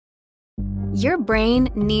Your brain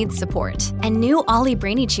needs support, and new Ollie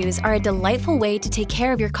Brainy Chews are a delightful way to take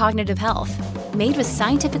care of your cognitive health. Made with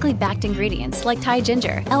scientifically backed ingredients like Thai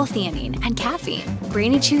ginger, L-theanine, and caffeine,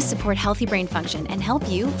 Brainy Chews support healthy brain function and help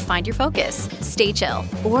you find your focus, stay chill,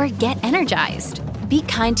 or get energized. Be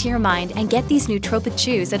kind to your mind and get these nootropic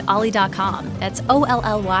chews at ollie.com. That's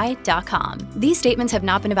OLLY.com. These statements have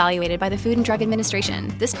not been evaluated by the Food and Drug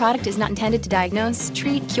Administration. This product is not intended to diagnose,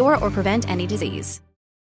 treat, cure, or prevent any disease.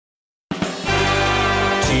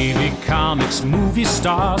 TV, comics, movie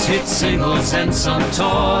stars, hit singles and some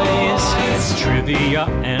toys. It's trivia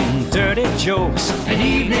and dirty jokes, an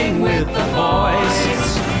evening with the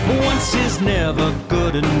boys. Once is never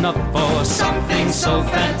good enough for something so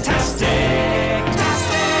fantastic.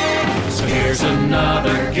 So here's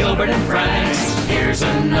another Gilbert and Franks. Here's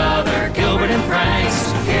another Gilbert and Franks.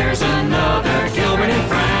 Here's another Gilbert and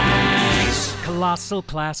Franks. Colossal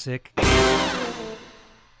classic.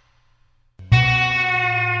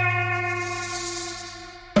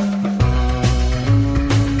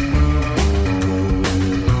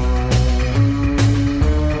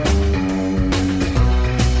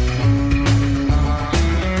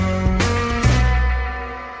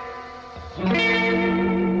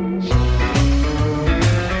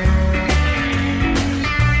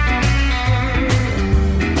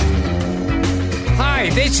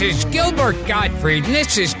 This is Gilbert Gottfried, and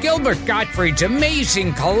this is Gilbert Gottfried's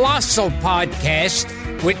amazing Colossal podcast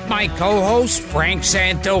with my co-host, Frank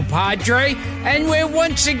Santopadre, and we're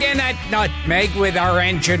once again at Nutmeg with our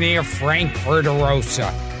engineer, Frank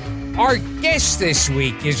Verderosa. Our guest this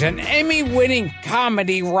week is an Emmy-winning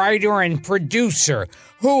comedy writer and producer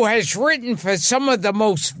who has written for some of the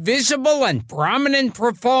most visible and prominent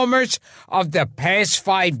performers of the past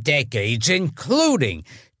 5 decades, including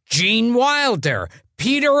Gene Wilder,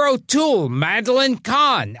 Peter O'Toole, Madeline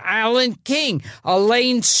Kahn, Alan King,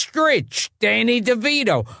 Elaine Stritch, Danny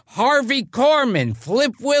DeVito, Harvey Korman,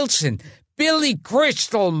 Flip Wilson, Billy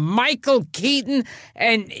Crystal, Michael Keaton,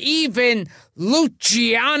 and even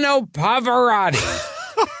Luciano Pavarotti.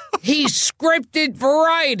 He scripted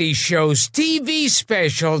variety shows, TV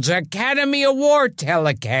specials, Academy Award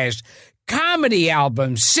telecasts, comedy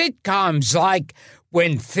albums, sitcoms like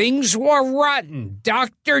When Things Were Rotten,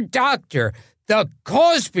 Dr. Doctor, The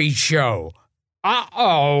Cosby Show, as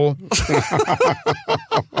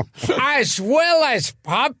well as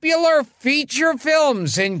popular feature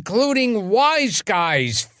films, including Wise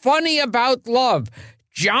Guys, Funny About Love,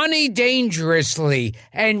 Johnny Dangerously,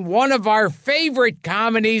 and one of our favorite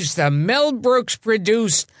comedies, the Mel Brooks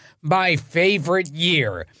produced My Favorite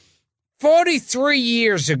Year. 43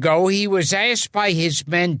 years ago, he was asked by his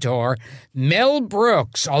mentor, Mel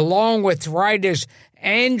Brooks, along with writers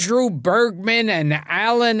Andrew Bergman and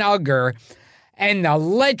Alan Ugger, and the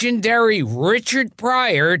legendary Richard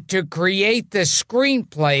Pryor, to create the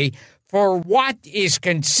screenplay for what is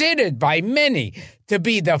considered by many to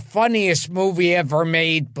be the funniest movie ever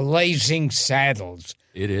made, Blazing Saddles.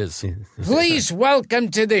 It is. Please welcome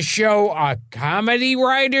to the show a comedy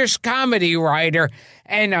writer's comedy writer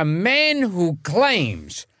and a man who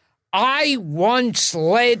claims I once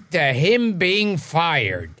led to him being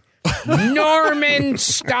fired. Norman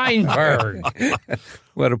Steinberg.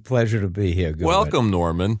 What a pleasure to be here. Gilbert. Welcome,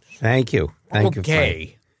 Norman. Thank you. Thank you.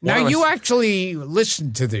 Okay. Now, you actually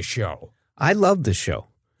listened to the show. I love the show.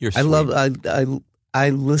 You're sweet. I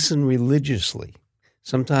listen religiously.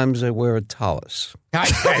 Sometimes I wear a tallis. I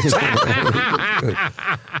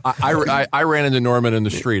ran into Norman in the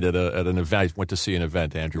street at an event. I went to see an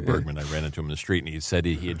event, Andrew Bergman. I ran into him in the street, and he said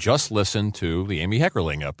he had just listened to the Amy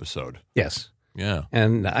Heckerling episode. Yes. Yeah.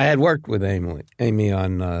 And I had worked with Amy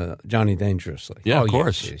on Johnny Dangerously. Yeah, of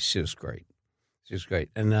course. Yeah, she was great. She was great.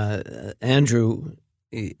 And Andrew,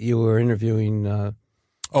 you were interviewing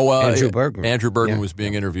Andrew Bergman. Andrew Bergman was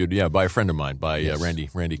being interviewed, by a friend of mine, by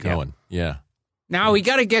Randy Cohen. Yeah. Now, we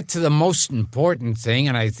got to get to the most important thing,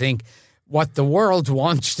 and I think what the world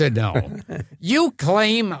wants to know. You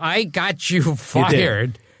claim I got you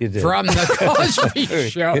fired from the Cosby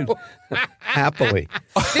Show. Happily.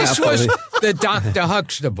 This was the Dr.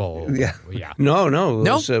 Huxtable. Yeah. No.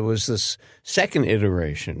 It was this second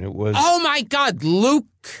iteration. It was. Oh my God, Luke.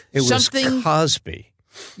 It something. was Cosby.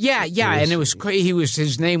 Yeah, and it was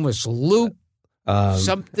his name was Luke.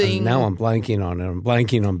 Something. Now I'm blanking on it. I'm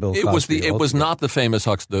blanking on Bill Cosby. It was not the famous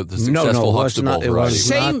the successful Huxtable. It was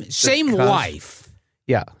same wife.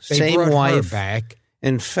 Yeah, they same brought wife. Her back.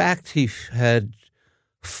 In fact, he had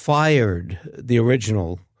fired the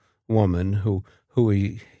original woman who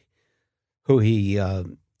he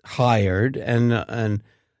hired, and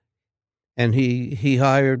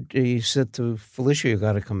he said to Felicia, "You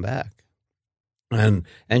got to come back," and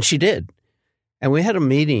she did. And we had a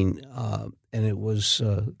meeting, and it was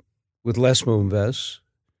with Les Moonves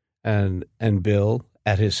and Bill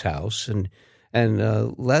at his house. And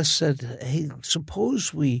Les said, hey,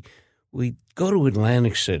 suppose we go to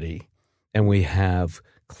Atlantic City and we have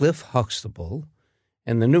Cliff Huxtable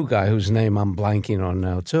and the new guy whose name I'm blanking on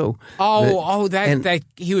now, too. That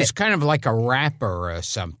he was kind of like a rapper or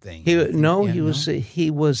something. He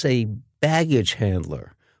was a baggage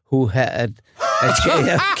handler who had at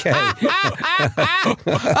JFK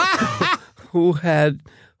who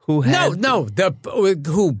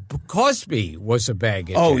Cosby was a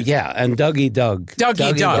baggage. Oh yeah, and Dougie Doug.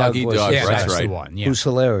 Dougie Doug was that's right. The one. Yeah. Who's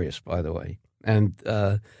hilarious, by the way. And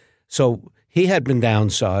so he had been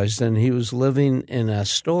downsized, and he was living in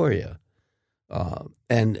Astoria, he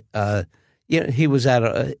was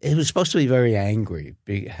he was supposed to be very angry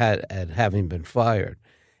at having been fired.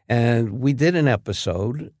 And we did an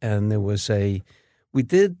episode, and we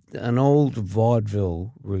did an old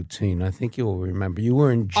vaudeville routine. I think you'll remember. You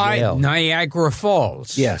were in jail. Niagara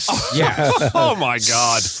Falls. Yes. Yes. Oh, my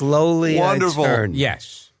God. Slowly Wonderful. I turned.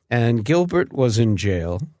 Yes. And Gilbert was in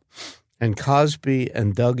jail, and Cosby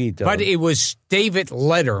and Dougie Doug. But it was David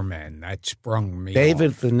Letterman that sprung me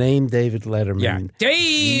off. The name David Letterman. Yeah,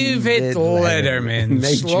 David Letterman.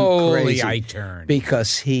 Made Slowly you crazy I turned.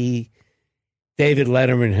 Because David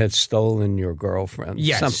Letterman had stolen your girlfriend.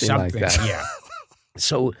 Yes, something like that. Yeah.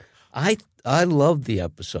 So I loved the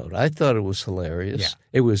episode. I thought it was hilarious.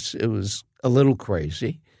 Yeah. It was a little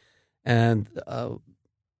crazy, and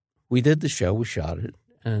we did the show. We shot it,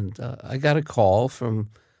 and I got a call from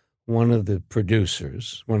one of the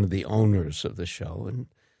producers, one of the owners of the show, and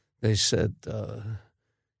they said,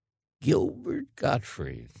 Gilbert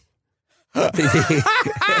Gottfried.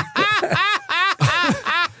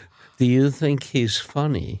 Do you think he's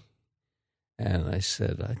funny? And I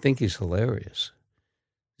said, I think he's hilarious.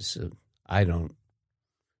 He said, I don't.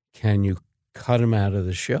 Can you cut him out of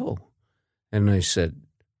the show? And I said,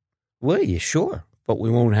 well, yeah, sure, but we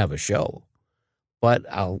won't have a show. But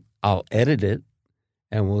I'll edit it,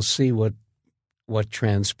 and we'll see what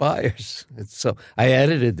transpires. So I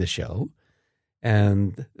edited the show,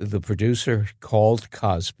 and the producer called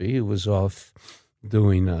Cosby, who was off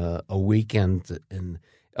doing a weekend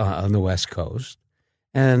on the West Coast,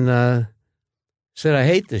 and said, I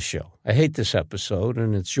hate this show. I hate this episode,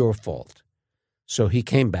 and it's your fault. So he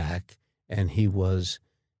came back, and he was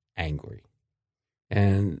angry.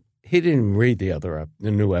 And he didn't read the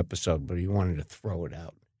new episode, but he wanted to throw it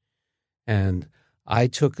out. And I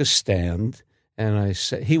took a stand, and I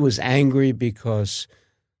said, he was angry because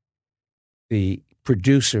the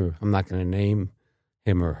producer, I'm not going to name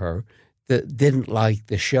him or her, that didn't like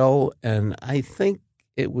the show, and I think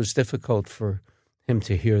it was difficult for him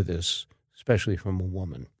to hear this, especially from a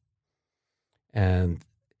woman. And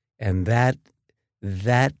that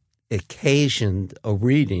occasioned a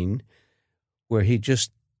reading where he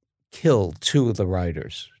just killed two of the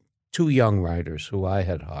writers, two young writers who I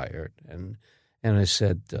had hired. And I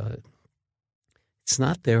said, it's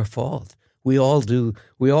not their fault. We all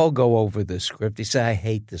go over this script. He said, I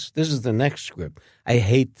hate this. This is the next script. I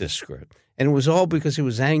hate this script. And it was all because he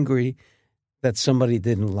was angry that somebody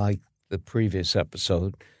didn't like the previous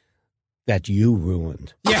episode that you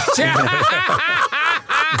ruined. Yes.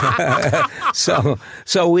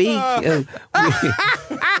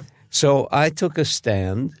 So I took a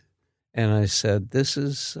stand, and I said, "This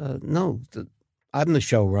is no. I'm the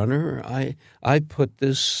showrunner. I put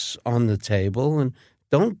this on the table, and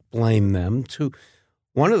don't blame them." To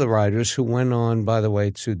one of the writers who went on, by the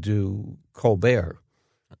way, to do Colbert,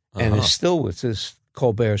 and is still with this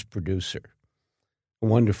Colbert's producer, a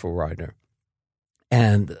wonderful writer,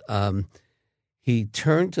 and he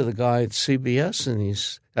turned to the guy at CBS, and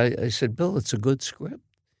I said, Bill, it's a good script.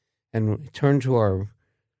 And he turned to our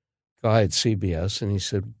guy at CBS, and he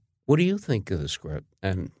said, what do you think of the script?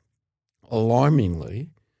 And alarmingly,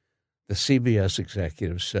 the CBS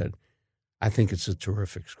executive said, I think it's a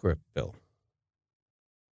terrific script, Bill.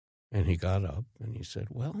 And he got up, and he said,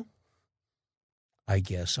 well, I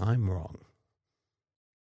guess I'm wrong,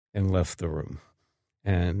 and left the room.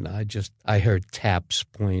 And I heard taps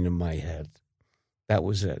playing in my head. That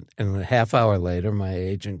was it. And a half hour later, my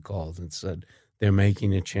agent called and said, they're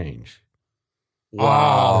making a change.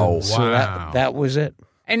 Wow. So that was it.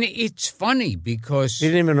 And it's funny because... He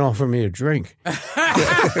didn't even offer me a drink.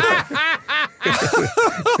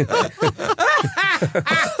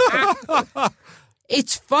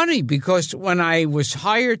 It's funny because when I was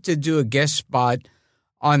hired to do a guest spot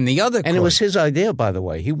on the other... And it was his idea, by the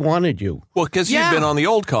way. He wanted you. Well, because you've been on the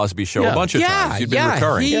old Cosby Show a bunch of times. You've been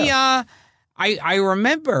recurring. I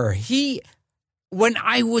remember when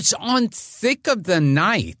I was on Thick of the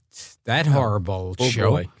Night, that horrible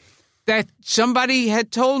show, boy. that somebody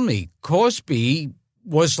had told me Cosby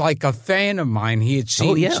was like a fan of mine. He had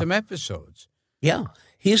seen some episodes. Yeah.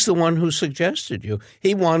 He's the one who suggested you.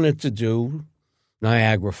 He wanted to do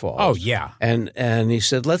Niagara Falls. Oh, yeah. And he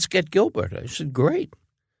said, let's get Gilbert. I said, great.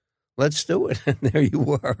 Let's do it. And there you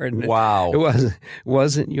were. And Wow. It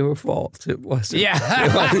wasn't your fault. It wasn't. Yeah.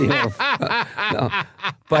 It wasn't your fault. No.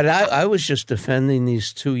 But I was just defending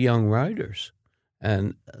these two young writers.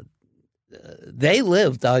 And they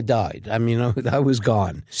lived, I died. I mean, I was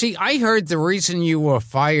gone. See, I heard the reason you were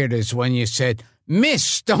fired is when you said,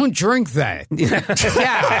 Miss, don't drink that.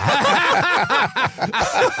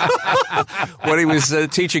 When he was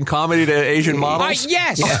teaching comedy to Asian models?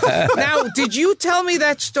 Yes. Yeah. Now, did you tell me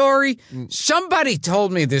that story? Somebody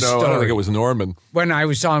told me this story. I don't think it was Norman. When I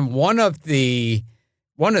was on one of the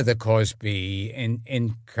Cosby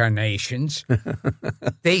incarnations,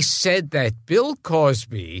 they said that Bill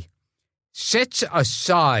Cosby sets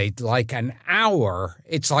aside like an hour.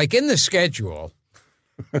 It's like in the schedule,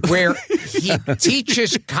 where he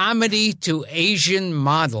teaches comedy to Asian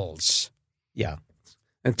models. Yeah.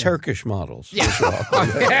 And Turkish models Yeah. as well.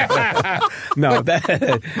 No,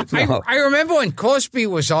 no. I remember when Cosby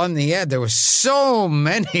was on the air, there were so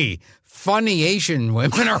many funny Asian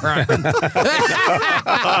women around.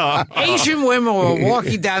 Asian women were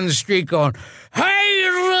walking down the street going, hey,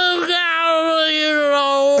 look out, you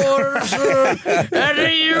know, and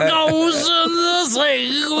here goes the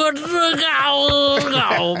thing with the cow.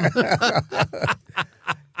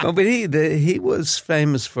 No, but he was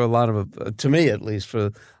famous for a lot of, to me at least, for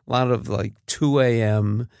a lot of like 2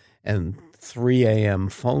 a.m. and 3 a.m.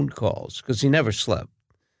 phone calls because he never slept.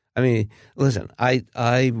 I mean, listen,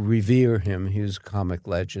 I revere him. He was a comic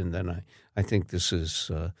legend, and I think this is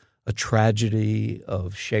a tragedy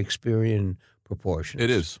of Shakespearean proportions. It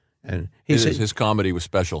is. And His comedy was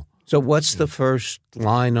special. So what's the first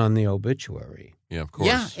line on the obituary? Yeah, of course.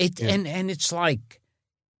 Yeah, and it's like,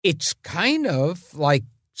 it's kind of like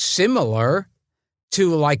similar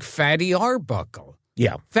to like Fatty Arbuckle.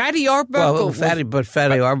 Yeah. Fatty Arbuckle.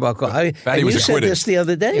 Fatty Arbuckle. Fatty was you said acquitted. this the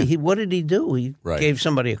other day. What did he do? He gave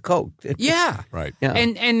somebody a Coke. Yeah. Right. Yeah.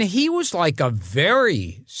 And he was like a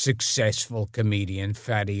very successful comedian,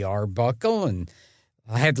 Fatty Arbuckle, and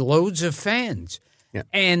had loads of fans. Yeah.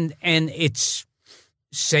 And it's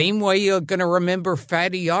same way you're going to remember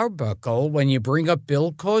Fatty Arbuckle when you bring up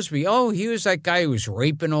Bill Cosby. Oh, he was that guy who was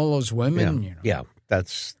raping all those women. Yeah. You know? Yeah.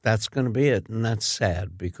 That's going to be it, and that's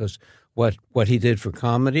sad because what he did for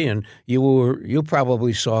comedy, and you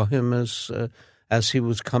probably saw him as he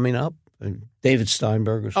was coming up. David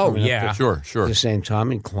Steinberg was coming up Sure. at the same time,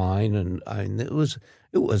 and Klein, and it was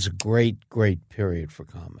a great period for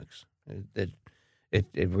comics. It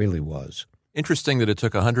really was. Interesting that it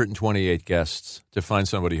took 128 guests to find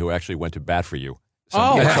somebody who actually went to bat for you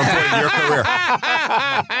at some point in your career.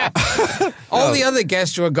 All the other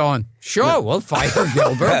guests were going, sure, we'll fire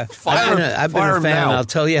Gilbert. I've been fire a him fan. now. I'll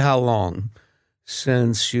tell you how long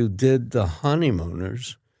since you did the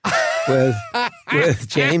Honeymooners with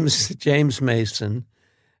James Mason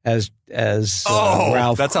as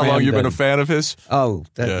Ralph. That's how long you've been a fan of his? Oh,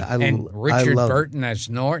 And Richard Burton as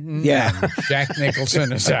Norton. Yeah. And Jack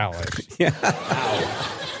Nicholson as Alex. The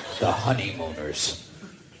Honeymooners,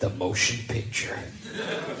 the motion picture.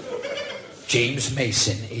 James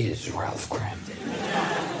Mason is Ralph Cramden.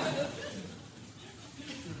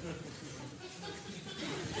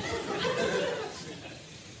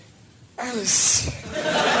 Alice.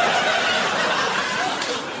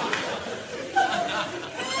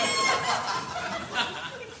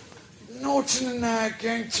 Norton and I are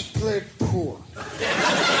going to play pool.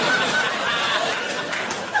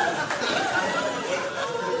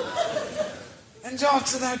 And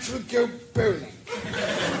after that we'll go bowling.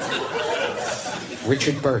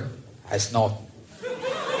 Richard Burton as Norton.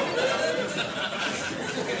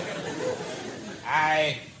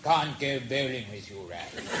 I can't go bowling with you,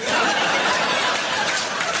 Ralph.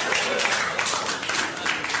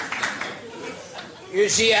 You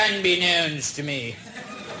see, unbeknownst to me,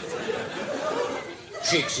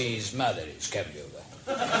 Trixie's mother is coming over.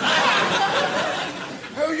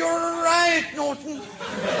 Oh, you're all right, Norton.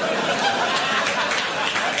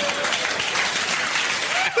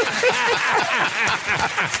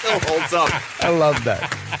 Still holds up. I love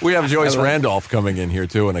that. We have Joyce Randolph coming in here,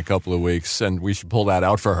 too, in a couple of weeks, and we should pull that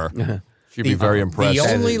out for her. She'd be very impressed.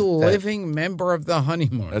 The only living member of the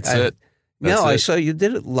Honeymoon. That's it. I saw you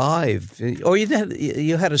did it live, or you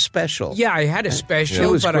had a special. Yeah, I had a special, It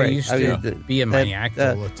was but I great. used to be in my act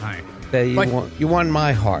all the time. You won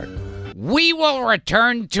my heart We will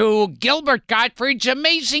return to Gilbert Gottfried's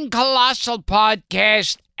Amazing Colossal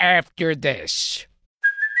podcast after this.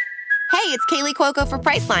 Hey, it's Kaylee Cuoco for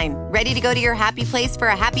Priceline. Ready to go to your happy place for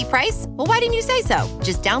a happy price? Well, why didn't you say so?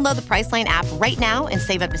 Just download the Priceline app right now and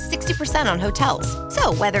save up to 60% on hotels.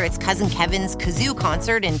 So whether it's Cousin Kevin's Kazoo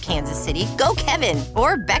Concert in Kansas City, go Kevin,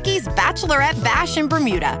 or Becky's Bachelorette Bash in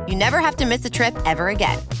Bermuda, you never have to miss a trip ever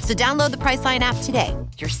again. So download the Priceline app today.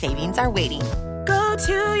 Your savings are waiting. Go to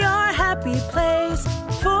your happy place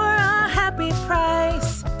for a happy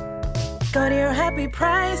price. Go to your happy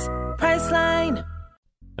price, Priceline.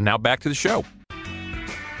 And now back to the show.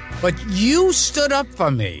 But you stood up for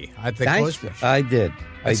me at the Cosby Show. I did.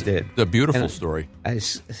 I did. The beautiful story.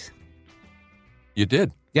 You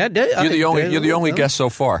did. Yeah, I did. You're the only guest so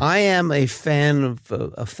far. I am a fan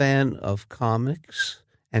of comics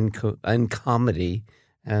and comedy,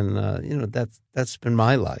 and that's been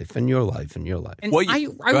my life and your life and your life. And I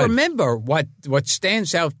remember what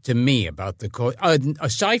stands out to me about the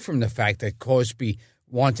aside from the fact that Cosby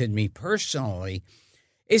wanted me personally,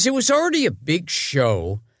 is it was already a big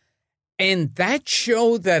show, and that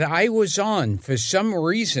show that I was on, for some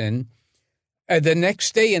reason, the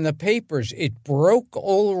next day in the papers, it broke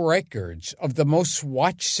all records of the most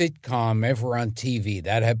watched sitcom ever on TV,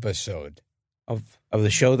 that episode. Of the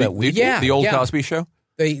show that the old Cosby Show?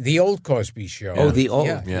 The old Cosby Show. Oh, the old,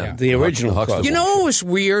 the original Cosby. You know what was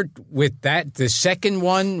weird with that? The second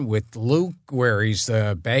one with Luke, where he's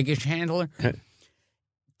the baggage handler?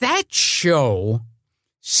 That show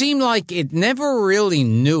seemed like it never really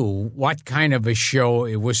knew what kind of a show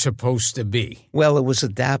it was supposed to be. Well, it was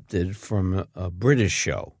adapted from a British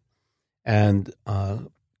show, and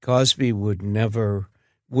Cosby wouldn't.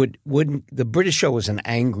 The British show was an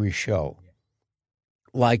angry show,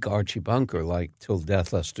 like Archie Bunker, like Till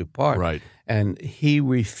Death Us Do Part, right? And he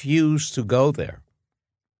refused to go there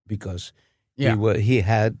because he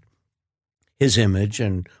had his image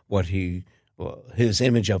and his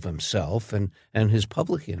image of himself and his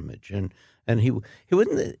public image, and he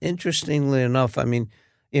wouldn't. Interestingly enough, I mean,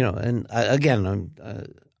 and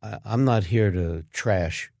I'm not here to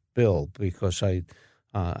trash Bill because I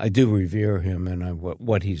do revere him and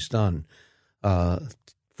what he's done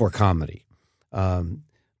for comedy,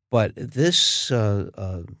 but this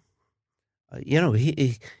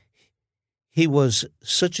he was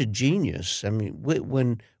such a genius. I mean,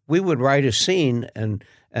 when we would write a scene and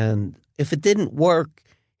if it didn't work,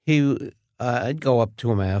 I'd go up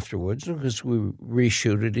to him afterwards because we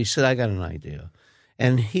reshoot it. He said, "I got an idea,"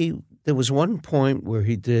 and there was one point where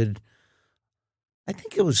he did. I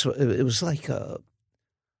think it was like a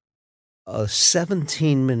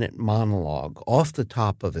 17-minute monologue off the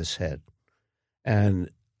top of his head, and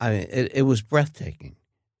it was breathtaking.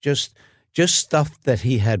 Just stuff that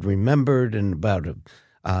he had remembered and about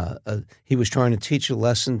he was trying to teach a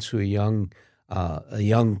lesson to a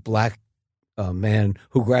young black man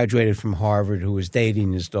who graduated from Harvard who was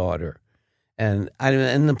dating his daughter, and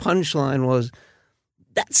the punchline was,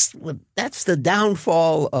 "That's the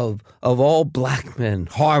downfall of all black men."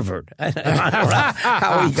 Harvard. I don't know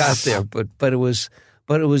how he got there, but it was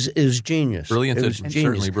genius. Brilliant. It was genius.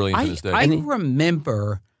 Certainly brilliant to this day. I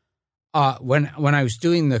remember when I was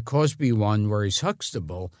doing the Cosby one where he's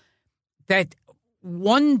Huxtable, that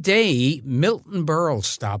one day Milton Berle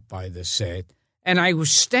stopped by the set. And I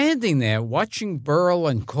was standing there watching Berle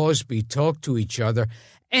and Cosby talk to each other,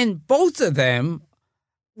 and both of them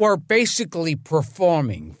were basically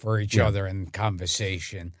performing for each other in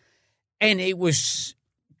conversation. And it was,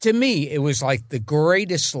 to me, it was like the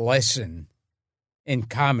greatest lesson in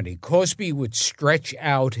comedy. Cosby would stretch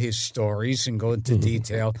out his stories and go into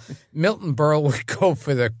detail. Milton Berle would go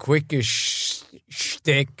for the quickest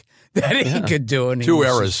shtick that he could do. And two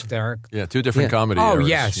eras. Hysterical. Yeah, two different comedy eras. Oh,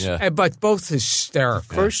 yes. Yeah. But both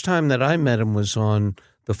hysterical. First time that I met him was on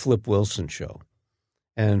the Flip Wilson show.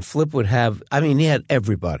 And Flip would have, he had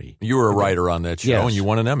everybody. You were a writer on that show, and you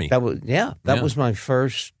won an Emmy. That was my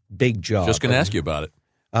first big job. Just going to ask you about it.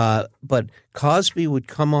 But Cosby would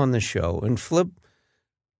come on the show, and Flip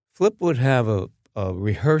would have a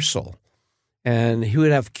rehearsal, and he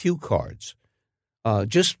would have cue cards.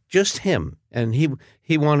 Just him, and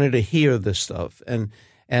he wanted to hear the stuff, and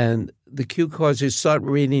the cue cards. He'd start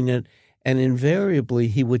reading it, and invariably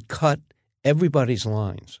he would cut everybody's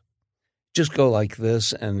lines, just go like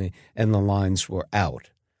this, and the lines were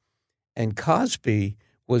out, and Cosby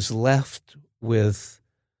was left with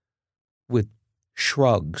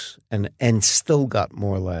shrugs and still got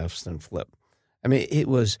more laughs than Flip. I mean, it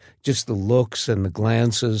was just the looks and the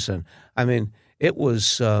glances, and it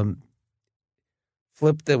was.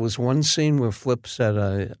 Flip, there was one scene where Flip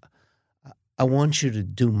said, I want you to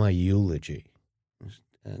do my eulogy.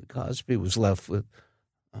 And Cosby was left with,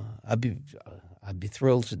 I'd be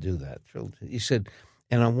thrilled to do that. He said,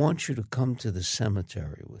 and I want you to come to the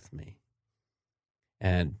cemetery with me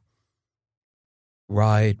and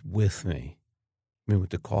ride with me. I mean,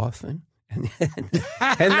 with the coffin.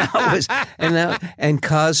 And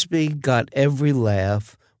Cosby got every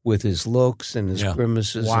laugh with his looks and his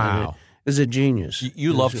grimaces. Wow. And it was a genius.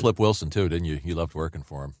 You loved Flip Wilson, too, didn't you? You loved working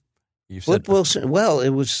for him. Flip Wilson. Well, it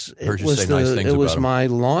was my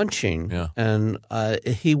launching, and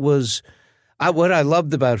he was. What I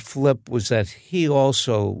loved about Flip was that he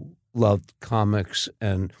also loved comics,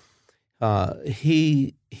 and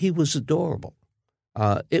he was adorable.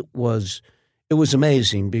 It was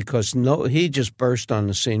amazing because he just burst on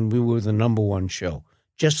the scene. We were the number one show,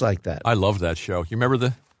 just like that. I loved that show. You remember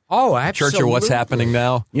the? Oh, absolutely. Church of What's Happening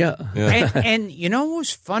Now? Yeah. And you know what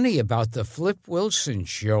was funny about the Flip Wilson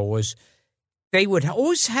show was they would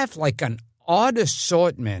always have like an odd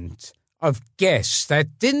assortment of guests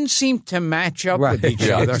that didn't seem to match up with each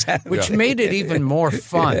other, which made it even more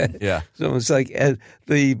fun. Yeah. So it was like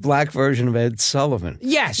the black version of Ed Sullivan.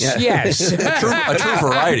 Yes, yes. a true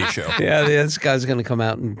variety show. Yeah, this guy's going to come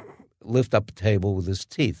out and lift up a table with his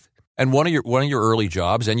teeth. And one of your early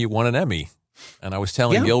jobs, and you won an Emmy. And I was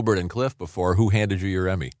telling Gilbert and Cliff before, who handed you your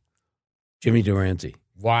Emmy? Jimmy Durante.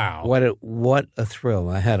 Wow. What a thrill.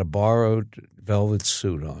 I had a borrowed velvet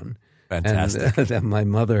suit on. Fantastic. And then my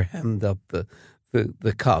mother hemmed up the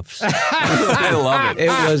cuffs. I love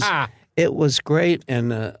it. It was great.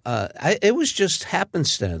 And it was just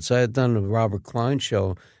happenstance. I had done a Robert Klein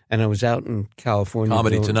show, and I was out in California.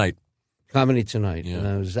 Comedy Tonight. Yeah. And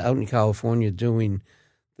I was out in California doing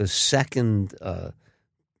the second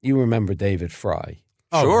you remember David Fry.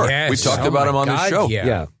 Oh, sure. Yes. We talked about him on the show.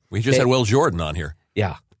 Yeah. We just had Will Jordan on here.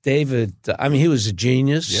 Yeah. David, I mean, he was a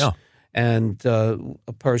genius. Yeah. And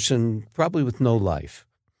a person probably with no life.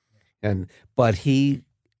 But you'd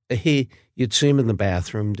see him in the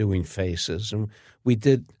bathroom doing faces. And we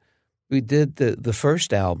did the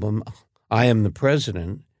first album, I Am the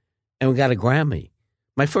President, and we got a Grammy.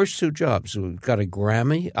 My first two jobs, we got a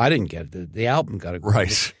Grammy. I didn't get it. The album got a Grammy.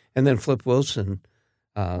 Right. And then Flip Wilson,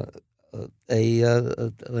 an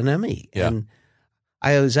Emmy. Yeah. And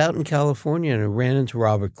I was out in California and I ran into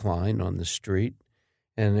Robert Klein on the street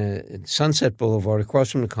and at Sunset Boulevard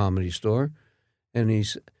across from the Comedy Store. And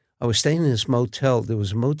I was staying in this motel. There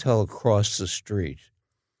was a motel across the street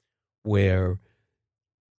where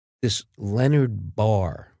this Leonard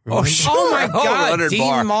Barr. Oh, sure. Oh, my God. Leonard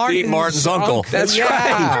Barr. Dean Martin's uncle. That's right.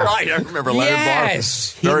 Right. I remember Leonard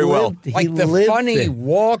Yes. Barr. Very well. Like the funny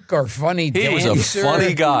walk or funny He dancer. was a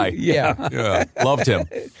funny guy. Yeah. Loved him.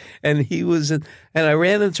 And and I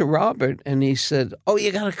ran into Robert and he said, "Oh,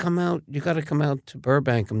 you got to come out. You got to come out to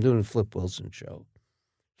Burbank. I'm doing a Flip Wilson show."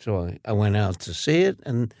 So I went out to see it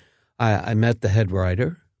and I met the head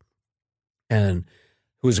writer and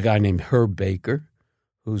who was a guy named Herb Baker,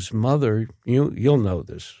 whose mother, you'll know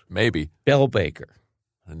this. Maybe. Belle Baker.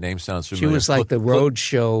 The name sounds familiar. She was like the road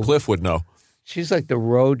show. Cliff would know. She's like the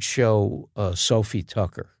road show Sophie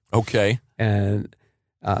Tucker. Okay. And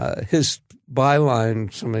his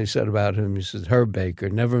byline, somebody said about him, he says, Herb Baker,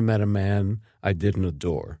 never met a man I didn't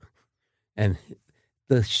adore. And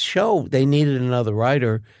the show, they needed another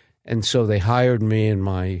writer, and so they hired me and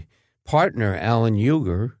my partner, Alan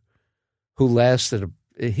Uger, who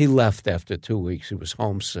he left after 2 weeks. He was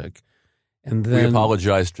homesick. And then we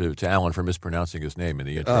apologize to Alan for mispronouncing his name in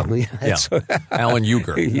the intro. Alan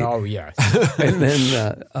Uger. Oh, yes. And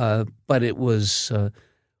then, but it was,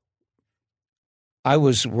 I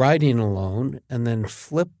was writing alone, and then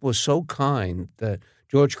Flip was so kind that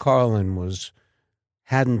George Carlin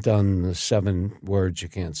hadn't done the 7 words you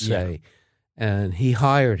can't say, and he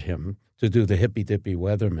hired him to do the Hippy Dippy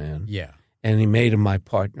Weatherman. Yeah. And he made him my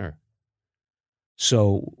partner.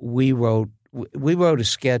 So we wrote a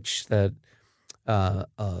sketch that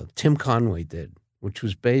Tim Conway did, which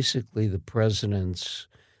was basically the president's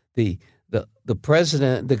the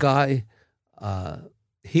president, the guy.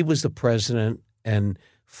 He was the president, and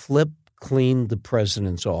Flip cleaned the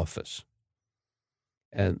president's office,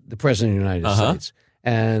 and the president of the United States,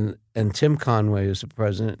 and Tim Conway was the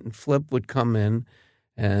president, and Flip would come in,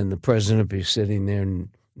 and the president would be sitting there and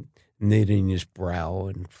knitting his brow,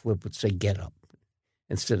 and Flip would say, "Get up."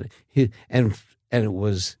 Instead of and it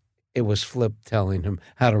was Flip telling him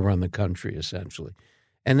how to run the country, essentially,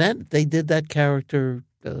 and that they did that character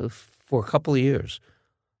for a couple of years.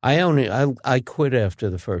 I quit after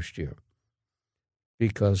the first year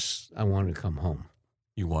because I wanted to come home.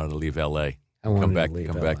 You wanted to leave L.A. I wanted come back to leave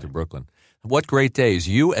come LA. back to Brooklyn. What great days.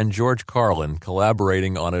 You and George Carlin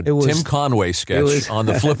collaborating on a Tim Conway sketch on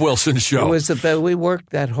the Flip Wilson show. It was the best. We worked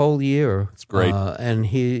that whole year. It's great. And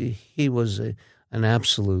he was an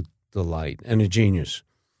absolute delight and a genius.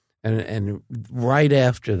 And right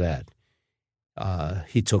after that,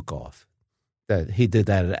 he took off. That he did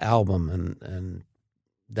that album, and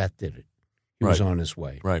that did it. He was on his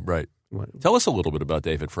way. Right. Tell us a little bit about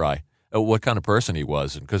David Fry. What kind of person he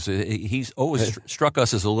was, because he's always struck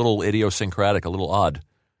us as a little idiosyncratic, a little odd.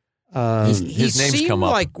 His name's come up. He seemed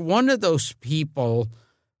like one of those people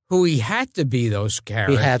who he had to be those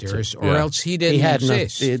characters, or else he didn't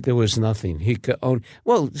exist. There was nothing he could own.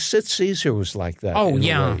 Well, Sid Caesar was like that. Oh, in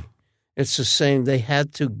yeah. a way. It's the same. They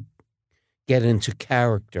had to get into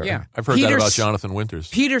character. Yeah, I've heard that about Jonathan Winters.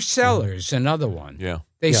 Peter Sellers, another one. Yeah,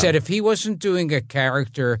 they said if he wasn't doing a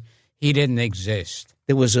character, he didn't exist.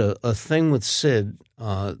 There was a thing with Sid.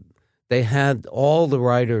 They had all the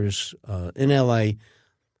writers in L.A.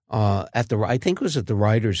 I think it was at the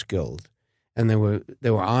Writers Guild, and they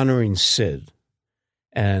were honoring Sid,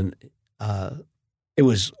 and it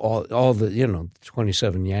was all the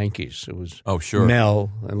 27 Yankees. It was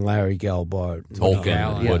Mel and Larry Gelbart,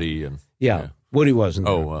 Tolkien, Woody, and Woody wasn't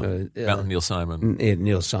there. Neil Simon,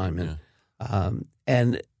 Neil Simon,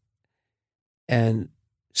 and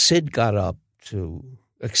Sid got up to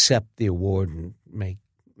accept the award and make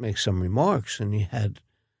some remarks, and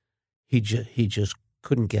he just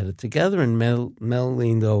couldn't get it together. And Mel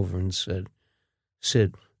leaned over and said,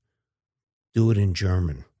 "Sid, do it in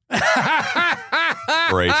German."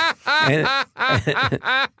 Great.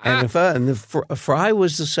 And Fry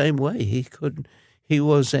was the same way. He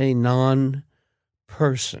was a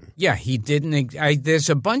non-person. Yeah, he didn't.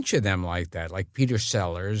 There's a bunch of them like that, like Peter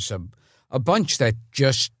Sellers, a bunch that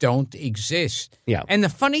just don't exist. Yeah. And the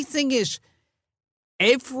funny thing is,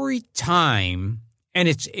 every time, and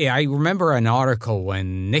I remember an article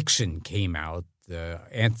when Nixon came out,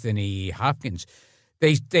 Anthony Hopkins,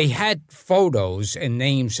 they had photos and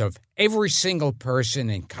names of every single person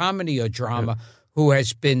in comedy or drama who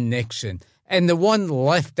has been Nixon. And the one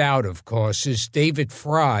left out, of course, is David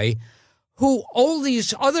Fry, who all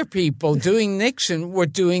these other people doing Nixon were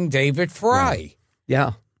doing David Fry. Right.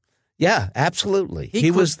 Yeah. Yeah, absolutely. He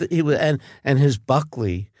was and his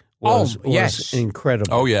Buckley was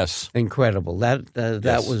incredible. Oh, yes. Incredible.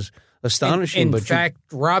 That was astonishing. In fact,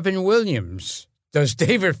 Robin Williams does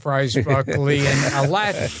David Fry's Buckley and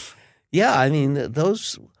Aladdin. Yeah, I mean,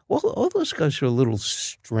 all those guys are a little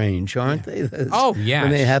strange, aren't they? Oh, yes.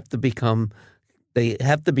 When they have to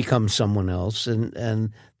become someone else,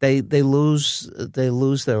 and they lose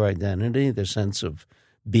their identity, their sense of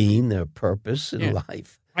being, their purpose in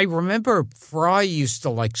life. I remember Fry used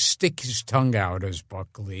to stick his tongue out as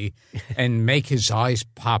Buckley and make his eyes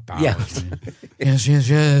pop out. Yeah. Yes.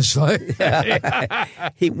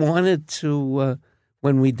 He wanted to,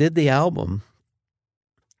 when we did the album,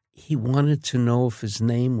 he wanted to know if his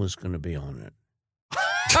name was going to be on it.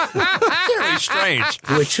 Very strange.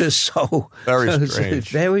 Which is so very strange.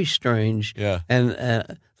 Very strange. Yeah. And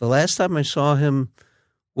the last time I saw him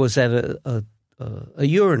was at a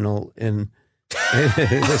urinal in.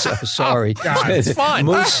 Sorry. God, it's fine.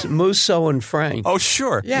 Musso and Frank. Oh,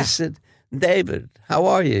 sure. Yeah. He said, "David, how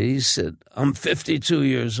are you?" He said, "I'm 52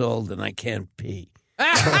 years old and I can't pee."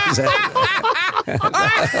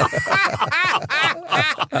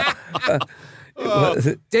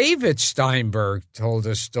 David Steinberg told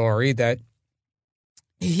a story that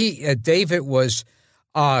David was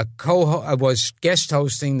guest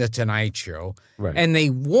hosting the Tonight Show, right. And they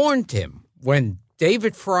warned him when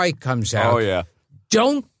David Fry comes out. Oh, yeah.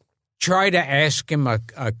 Don't try to ask him a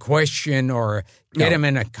question or get him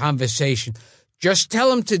in a conversation. Just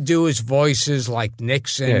tell him to do his voices like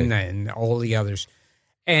Nixon and all the others.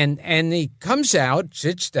 And he comes out,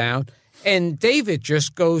 sits down, and David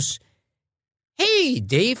just goes, "Hey,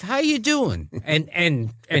 Dave, how you doing?"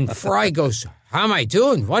 And Fry goes, "How am I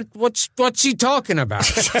doing? What's he talking about?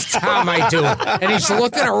 How am I doing?" And he's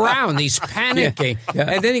looking around, he's panicking,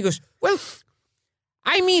 and then he goes, "Well,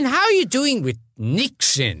 I mean, how are you doing with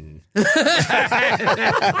Nixon?" And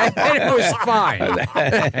it was fine.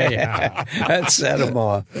 That set him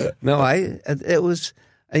off. No, it was.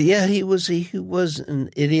 He was an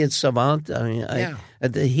idiot savant. I mean,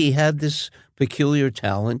 he had this peculiar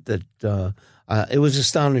talent that it was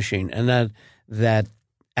astonishing, and that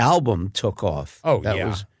album took off. Oh,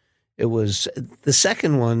 it was the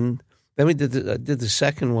second one. Then we did the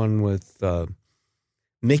second one with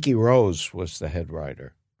Mickey Rose was the head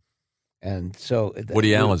writer, and so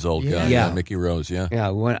Woody Allen's old guy, Mickey Rose, yeah.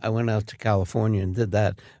 I went out to California and did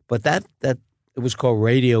that, but that it was called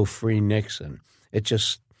Radio Free Nixon.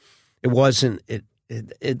 it wasn't.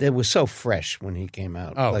 It was so fresh when he came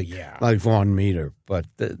out. Oh, like, yeah. like Vaughn Meter. But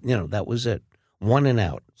that was it. One and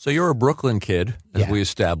out. So you're a Brooklyn kid, as Yeah. we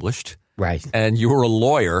established. Right. And you were a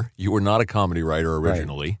lawyer. You were not a comedy writer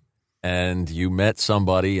originally. And you met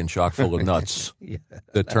somebody in Chock full of nuts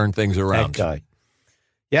that turned things around. That guy.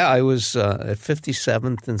 Yeah, I was at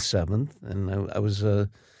 57th and 7th, and I was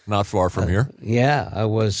Not far from here. Yeah, I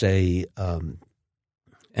was an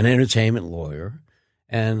entertainment lawyer,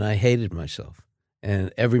 and I hated myself.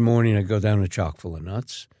 And every morning I'd go down to Chock full of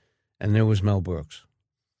nuts, and there was Mel Brooks.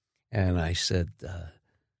 And I said,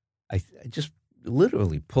 I just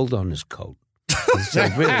literally pulled on his coat. I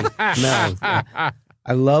said, really, Mel,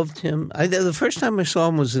 I loved him. The first time I saw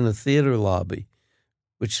him was in a theater lobby,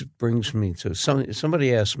 which brings me to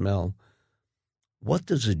somebody asked Mel, what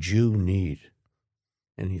does a Jew need?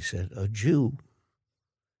 And he said, a Jew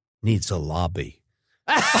needs a lobby.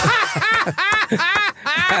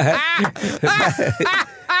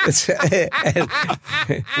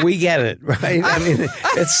 We get it, right? I mean,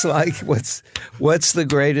 it's like what's the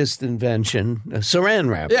greatest invention? Saran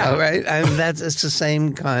wrap, right? I mean, it's the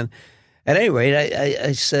same kind. At any rate,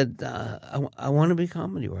 I said I want to be a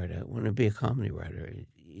comedy writer. I want to be a comedy writer.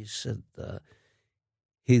 He said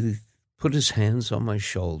he put his hands on my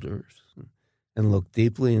shoulders and looked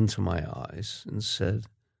deeply into my eyes and said,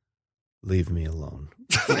 "Leave me alone."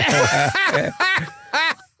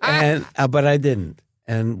 But I didn't.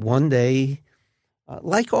 And one day,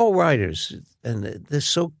 like all writers, and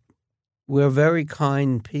we're very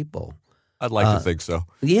kind people. I'd like to think so.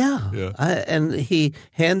 Yeah. And he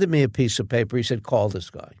handed me a piece of paper. He said, call this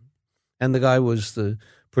guy. And the guy was the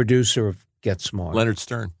producer of Get Smart. Leonard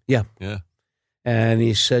Stern. Yeah. Yeah. And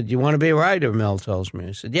he said, you want to be a writer, Mel tells me.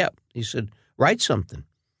 I said, yeah. He said, write something.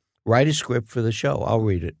 Write a script for the show. I'll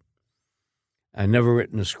read it. I never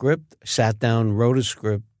written a script. Sat down, wrote a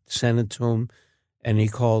script, sent it to him, and he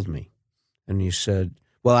called me. And he said,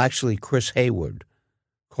 well, actually, Chris Hayward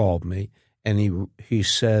called me, and he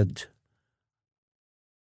said,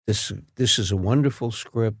 this is a wonderful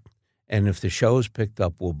script, and if the show is picked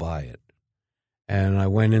up, we'll buy it. And I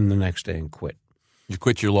went in the next day and quit. You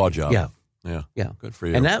quit your law job. Yeah. Yeah. Good for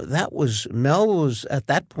you. And that was, Mel was, at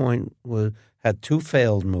that point, had 2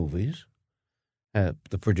 failed movies, The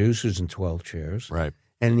Producers and 12 Chairs. Right.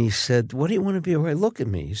 And he said, what do you want to be a writer? Look at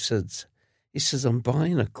me. He says, I'm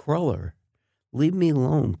buying a cruller. Leave me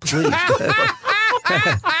alone, please.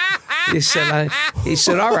 He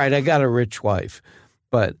said, all right, I got a rich wife.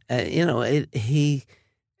 But, I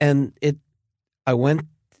went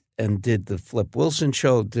and did the Flip Wilson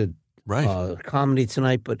show, did Comedy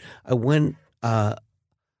Tonight. But I went,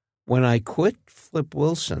 when I quit Flip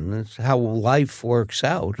Wilson, that's how life works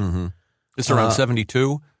out. Mm-hmm. It's around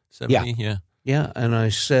 72? 70? Yeah. Yeah, and I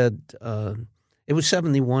said, it was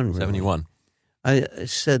 71. Really. 71. I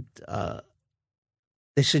said,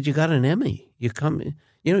 they said, you got an Emmy. You come,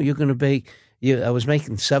 you're going to be, I was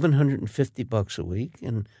making $750 a week,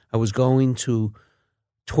 and I was going to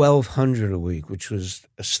 $1,200 a week, which was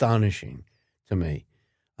astonishing to me.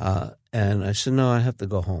 And I said, no, I have to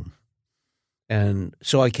go home. And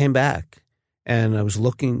so I came back, and I was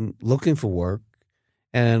looking for work,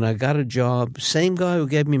 and I got a job. Same guy who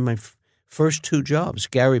gave me my first 2 jobs,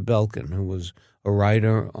 Gary Belkin, who was a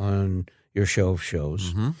writer on Your Show of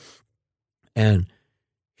Shows. Mm-hmm. And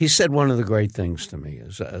he said one of the great things to me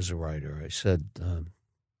as a writer. I said,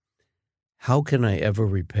 how can I ever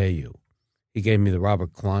repay you? He gave me the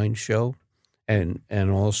Robert Klein show and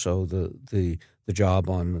also the job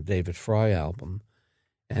on the David Fry album.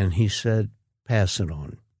 And he said, pass it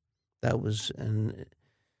on. And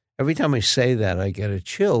every time I say that, I get a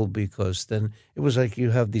chill, because then it was like you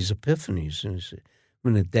have these epiphanies. And I say,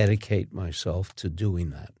 I'm going to dedicate myself to doing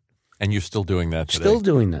that. And you're still doing that today? Still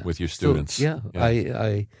doing that. With your students? Yeah.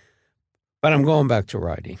 But I'm going back to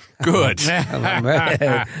writing. Good.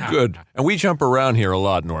 Good. And we jump around here a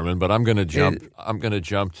lot, Norman, but I'm going to jump. I'm going to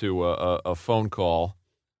jump to a phone call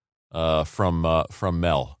from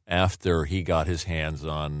Mel after he got his hands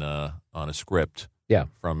on a script. Yeah.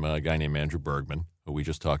 From a guy named Andrew Bergman, who we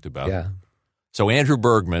just talked about. Yeah. So Andrew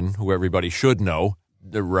Bergman, who everybody should know,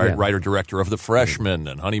 the writer-director of The Freshman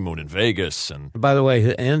and Honeymoon in Vegas. And by the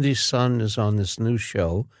way, Andy's son is on this new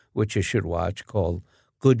show, which you should watch, called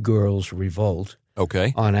Good Girls Revolt.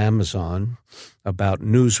 Okay. On Amazon, about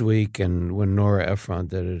Newsweek and when Nora Ephron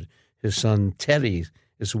did it. His son, Teddy,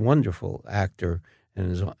 is a wonderful actor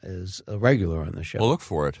and is a regular on the show. Well, look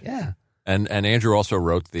for it. Yeah. And Andrew also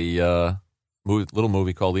wrote the little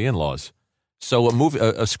movie called The In-Laws. So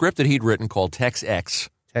a script that he'd written called Tex X.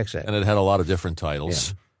 And it had a lot of different titles.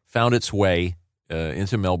 Yeah. Found its way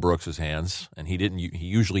into Mel Brooks's hands, and he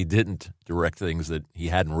usually didn't direct things that he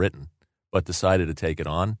hadn't written, but decided to take it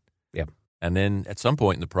on. Yeah. And then at some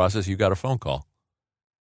point in the process, you got a phone call.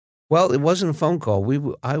 Well, it wasn't a phone call.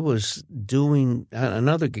 I was doing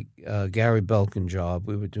another Gary Belkin job.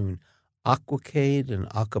 We were doing Aquacade and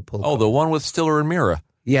Acapulco. Oh, the one with Stiller and Mira.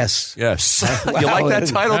 Yes. Yes. You like that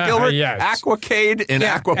title, Gilbert? Yes. Aquacade and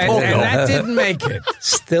Acapulco. And that didn't make it.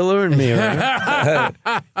 Stiller and Mira.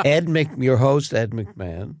 Your host, Ed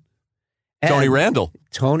McMahon. Tony Randall.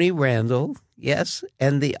 Tony Randall, yes,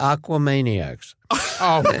 and the Aquamaniacs.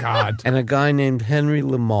 Oh, God. And a guy named Henry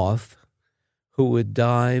Lamoth who would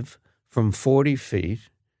dive from 40 feet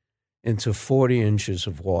into 40 inches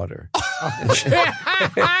of water.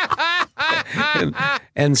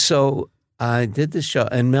 and so I did the show,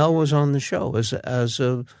 and Mel was on the show as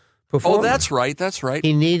a performer. Oh, that's right. That's right.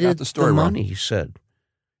 He needed the money, he said.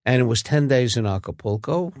 And it was 10 days in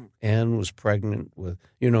Acapulco. Anne was pregnant with,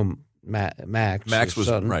 Max. Max was,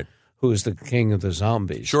 son, right. Who was the king of the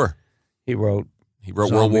zombies. Sure. He wrote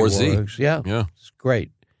World War Z. Yeah. It's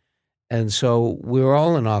great. And so we were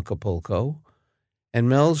all in Acapulco, and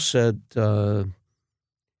Mel said to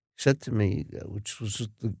me,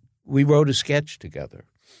 we wrote a sketch together,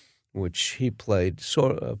 which he played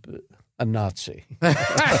sort of a Nazi.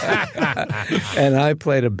 And I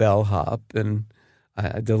played a bellhop, and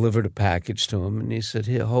I delivered a package to him, and he said,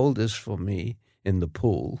 "Here, hold this for me in the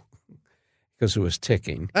pool," because it was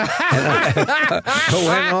ticking. And I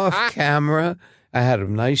went off camera. I had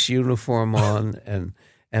a nice uniform on, and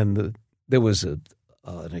there was an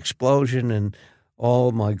explosion, and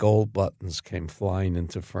all my gold buttons came flying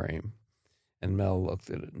into frame. And Mel looked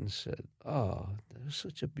at it and said, "Oh, there's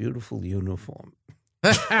such a beautiful uniform."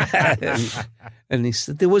 and he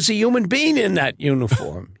said, "There was a human being in that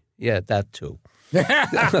uniform." Yeah, that too.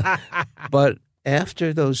 But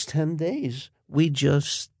after those 10 days,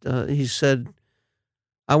 he said,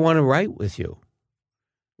 "I want to write with you,"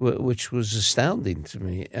 which was astounding to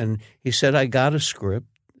me. And he said, "I got a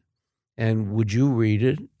script, and would you read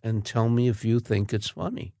it and tell me if you think it's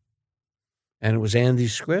funny?" And it was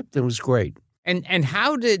Andy's script. It was great. And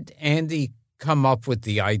how did Andy come up with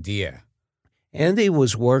the idea? Andy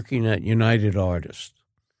was working at United Artists.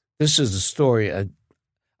 This is a story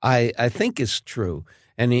I think is true.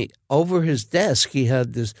 And over his desk, he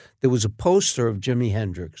had there was a poster of Jimi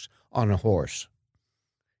Hendrix on a horse.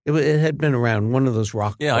 It had been around, one of those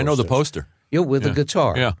rock posters. Yeah, I know the poster. Yeah, with a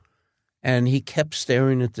guitar. Yeah. And he kept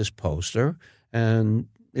staring at this poster, and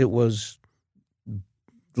it was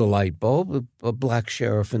the light bulb, a black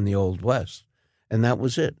sheriff in the Old West. And that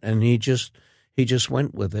was it. And he just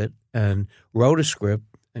went with it and wrote a script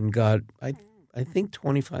and got, I think,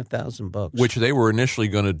 $25,000. Which they were initially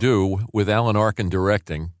going to do with Alan Arkin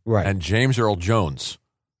directing, right, and James Earl Jones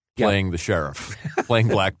playing the sheriff, playing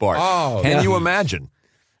Black Bart. Can you imagine?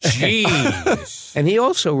 Jeez. And he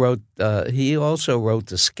also wrote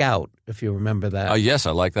The Scout, if you remember that. Yes,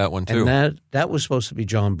 I like that one too. And that was supposed to be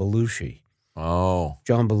John Belushi. Oh,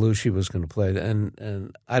 John Belushi was going to play it,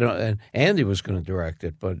 and Andy was going to direct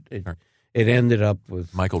it, but it ended up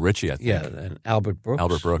with Michael Ritchie, I think. Yeah, and Albert Brooks.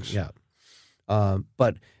 Albert Brooks. Yeah.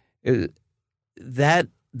 But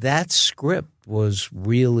that script was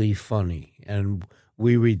really funny, and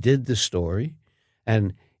we redid the story.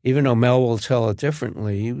 And even though Mel will tell it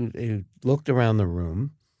differently, he looked around the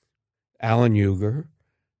room, Alan Huger,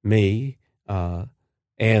 me,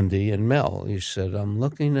 Andy, and Mel. He said, "I'm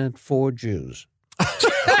looking at 4 Jews.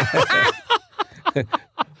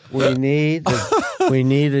 We need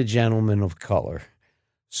a gentleman of color."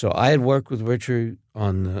 So I had worked with Richard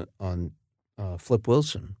on Flip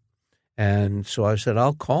Wilson, and so I said,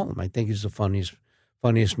 "I'll call him. I think he's the funniest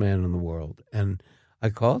man in the world." And I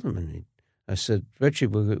called him, and I said,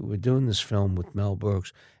 "Richard, we're doing this film with Mel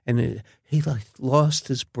Brooks," and he lost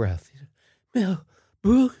his breath. He said,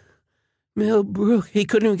 Mel Brooks. He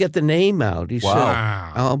couldn't even get the name out. He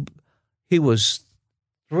said, he was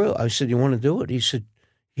thrilled. I said, "You want to do it?" He said,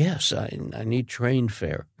 "Yes, I need train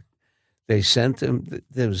fare." They sent him.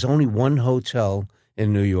 There was only one hotel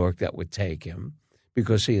in New York that would take him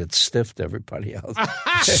because he had stiffed everybody else.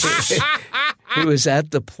 He was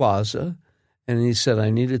at the plaza, and he said, "I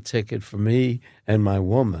need a ticket for me and my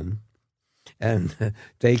woman." And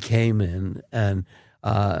they came in, and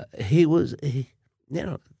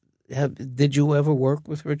did you ever work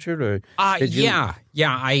with Richard? Or Yeah.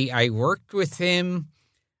 I worked with him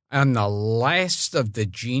on the last of the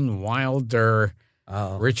Gene Wilder,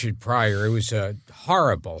 Richard Pryor. It was a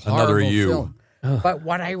horrible film. But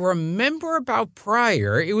what I remember about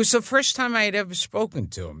Pryor, it was the first time I had ever spoken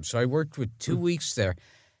to him. So I worked with 2 weeks there.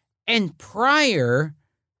 And Pryor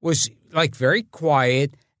was like very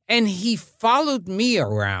quiet, and he followed me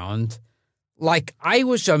around like I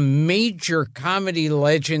was a major comedy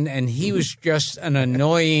legend and he was just an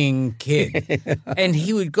annoying kid. And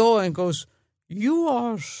he would go and goes, "You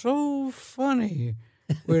are so funny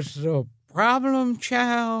with the Problem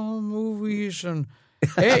Child movies, and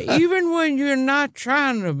even when you're not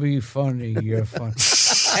trying to be funny, you're funny."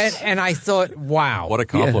 And I thought, wow. What a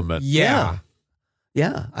compliment. Yeah.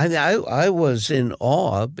 I was in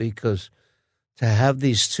awe because to have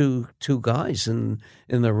these two guys in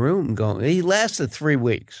the room going. He lasted 3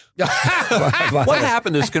 weeks. What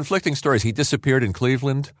happened? There's conflicting stories. He disappeared in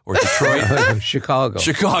Cleveland or Detroit? Chicago.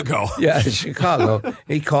 Yeah, Chicago.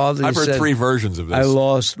 He called and I've heard 3 versions of this. I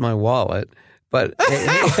lost my wallet. But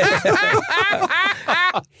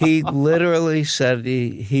he literally said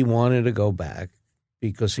he wanted to go back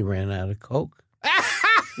because he ran out of Coke.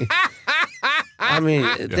 I mean,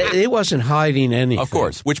 he wasn't hiding anything. Of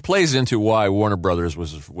course, which plays into why Warner Brothers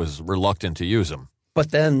was reluctant to use him. But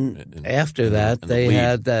then after that, they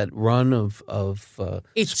had that run of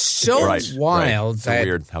it's so wild. It's so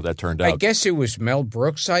weird how that turned out. I guess it was Mel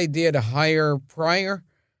Brooks' idea to hire Pryor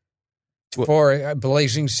for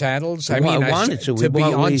Blazing Saddles. I wanted to be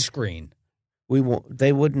on screen.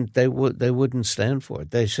 They wouldn't stand for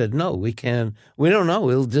it. They said, no, we can't. We don't know.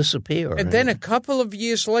 He'll disappear. And then a couple of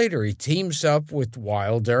years later, he teams up with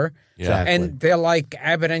Wilder. Yeah. And they're like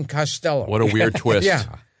Abbott and Costello. What a weird twist.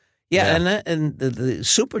 Yeah. And the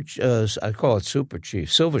super, I call it Super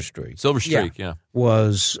Chief, Silver Streak.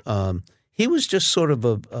 Was, he was just sort of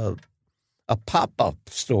a pop-up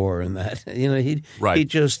store in that. He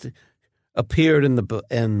just appeared in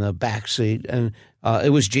the back seat, and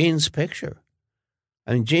it was Gene's picture.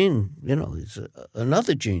 I mean, Gene, he's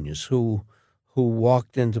another genius who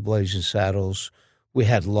walked into Blazing Saddles. We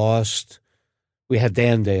had Lost. We had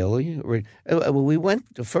Dan Daly.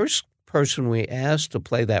 The first person we asked to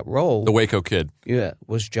play that role, the Waco Kid,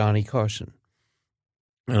 was Johnny Carson.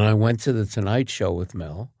 And I went to the Tonight Show with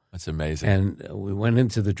Mel. That's amazing. And we went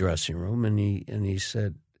into the dressing room, and he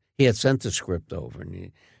said he had sent the script over,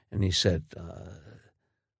 and he said,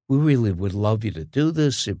 "We really would love you to do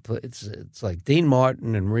this. It's like Dean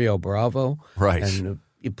Martin and Rio Bravo, right? And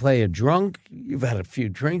you play a drunk. You've had a few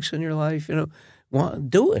drinks in your life. Do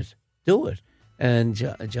it." And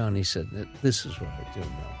Johnny said, "This is what I do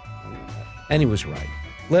now," and he was right.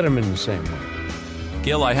 Let him in the same way.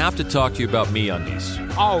 Gil, I have to talk to you about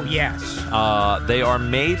MeUndies. Oh, yes. They are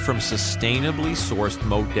made from sustainably sourced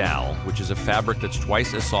modal, which is a fabric that's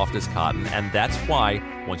twice as soft as cotton, and that's why,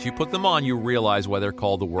 once you put them on, you realize why they're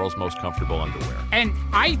called the world's most comfortable underwear. And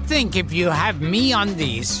I think if you have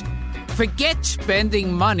MeUndies, forget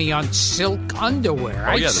spending money on silk underwear.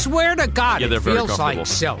 I swear to God, it feels like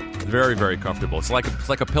silk. Very, very comfortable. It's like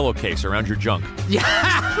a pillowcase around your junk.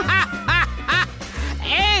 Yeah.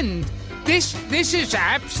 And this is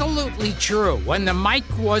absolutely true. When the mic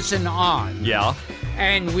wasn't on,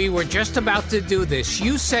 and we were just about to do this,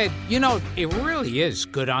 you said, it really is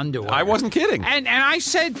good underwear. I wasn't kidding. And I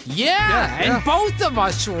said, and both of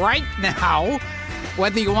us right now,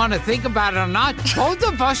 whether you want to think about it or not, both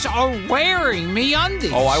of us are wearing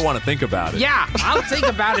MeUndies. Oh, I want to think about it. Yeah, I'll think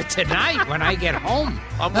about it tonight when I get home.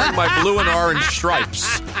 I'm wearing my blue and orange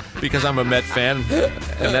stripes because I'm a Met fan,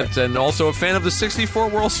 and also a fan of the '64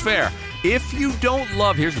 World's Fair. If you don't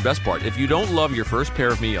love, here's the best part, if you don't love your first pair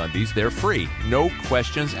of MeUndies, they're free. No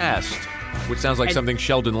questions asked. Which sounds like something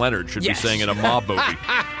Sheldon Leonard should be saying in a mob movie.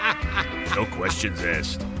 No questions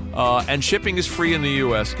asked. And shipping is free in the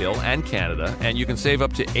U.S., Gil, and Canada, and you can save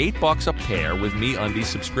up to $8 a pair with MeUndies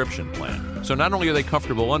subscription plan. So not only are they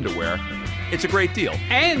comfortable underwear, it's a great deal.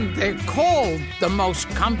 And they're called the most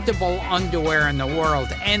comfortable underwear in the world,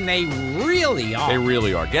 and they really are. They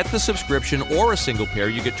really are. Get the subscription or a single pair.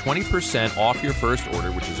 You get 20% off your first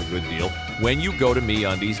order, which is a good deal, when you go to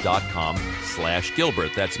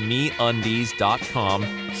MeUndies.com/Gilbert. That's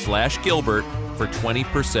MeUndies.com/Gilbert for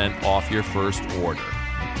 20% off your first order.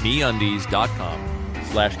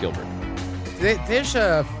 MeUndies.com/Gilbert. There's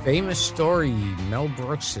a famous story Mel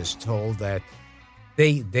Brooks has told that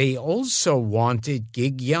they also wanted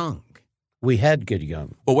Gig Young. We had Gig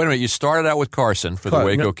Young. Well, wait a minute. You started out with Carson for the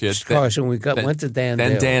Waco Kids. Carson. We went to Dan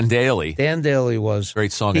Daly. Then Dan Daly. Dan Daly was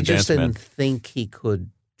great song and dance man. He man. just didn't think he could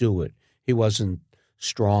do it. He wasn't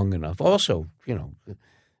strong enough. Also,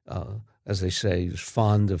 as they say, he was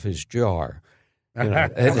fond of his jar.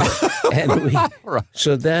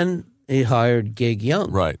 So then he hired Gig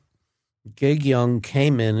Young. Right. Gig Young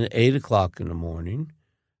came in at 8:00 in the morning,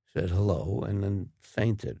 said hello, and then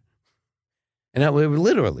fainted. And we were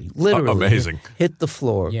literally amazing. Hit the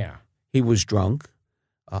floor. Yeah. He was drunk,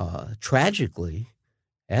 tragically,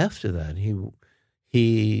 after that,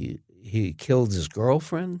 he killed his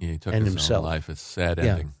girlfriend He took and his himself. own life. It's a sad Yeah.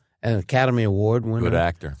 ending. An Academy Award winner. Good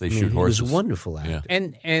actor. They shoot he horses. was a wonderful actor. Yeah.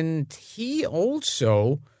 And he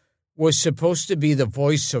also was supposed to be the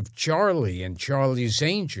voice of Charlie in Charlie's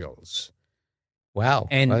Angels. Wow.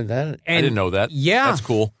 And- Well, that, I didn't know that. Yeah. That's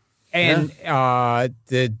cool. And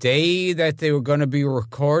the day that they were going to be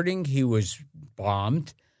recording, he was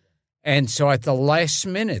bombed. And so at the last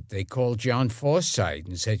minute, they called John Forsythe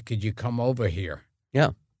and said, could you come over here?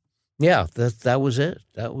 yeah, that was it.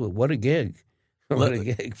 What a gig! What a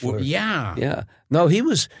gig for Yeah. yeah. No, he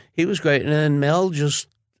was great. And then Mel just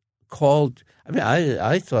called. I mean,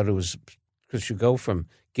 I thought it was because you go from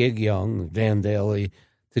Gig Young, Dan Daly,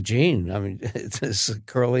 to Gene. I mean, it's this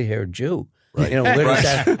curly haired Jew. Right. You know,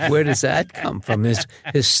 where does that come from? His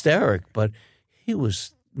hysteric, but he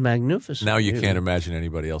was magnificent. Now you can't imagine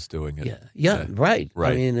anybody else doing it. Yeah, right.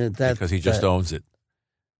 Right. I mean, that Because he just owns it.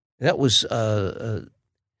 That was, and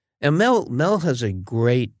Mel has a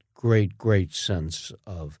great sense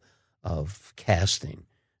of casting.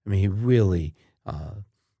 I mean, he really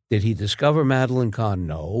did. He discover Madeline Kahn?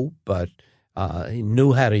 No, but he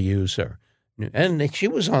knew how to use her, and she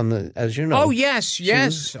was on the, as you know. Oh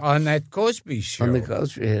yes, on that Cosby show. On the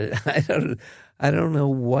Cosby. I don't know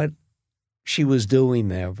what she was doing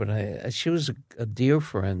there, but she was a dear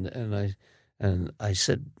friend, and I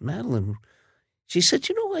said, Madeline. She said,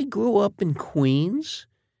 I grew up in Queens,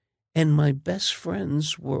 and my best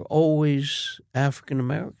friends were always African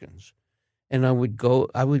Americans, and I would go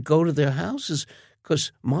to their houses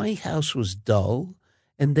because my house was dull,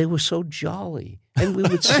 and they were so jolly, and we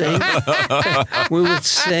would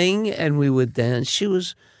sing, and we would dance.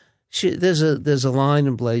 There's a line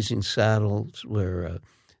in Blazing Saddles where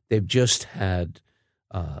they've just had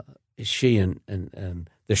she and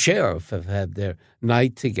the sheriff have had their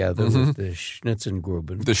night together with the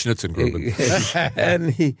Schnitzengruben. The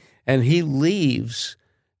Schnitzengruben. and he leaves,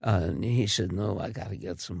 and he said, "No, I got to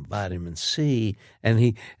get some vitamin C,"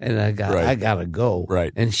 I got to go.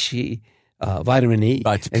 Right. And she vitamin E.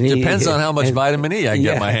 Depends on how much vitamin E I can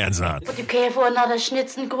get my hands on. Would you care for another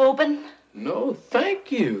Schnitzengruben? No, thank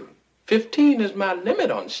you. 15 is my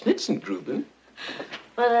limit on Schnitzengruben.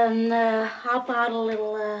 Well, then, how about a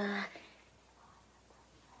little,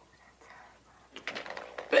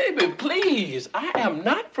 Baby, please, I am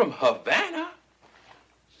not from Havana.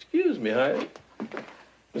 Excuse me, honey.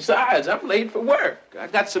 Besides, I'm late for work. I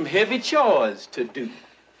got some heavy chores to do.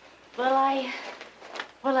 Will I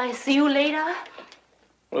see you later?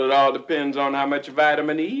 Well, it all depends on how much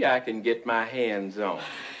vitamin E I can get my hands on.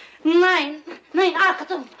 Nein,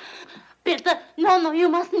 Achtung. Bitte, no, you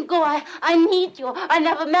mustn't go. I need you. I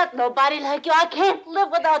never met nobody like you. I can't live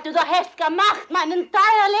without you. Du hast gemacht mein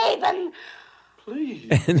entire Leben. Please.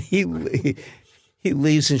 And he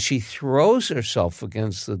leaves, and she throws herself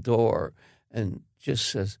against the door and just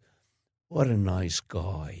says, "What a nice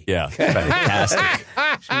guy." Yeah, fantastic.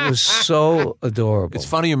 She was so adorable. It's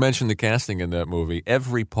funny you mentioned the casting in that movie.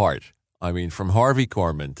 Every part. I mean, from Harvey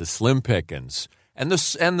Korman to Slim Pickens. And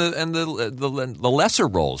the lesser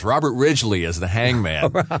roles, Robert Ridgely as the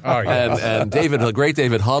hangman, and the great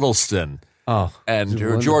David Huddleston, and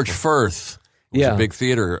George Firth, who's a big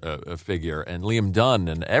theater figure, and Liam Dunn,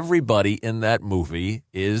 and everybody in that movie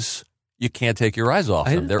you can't take your eyes off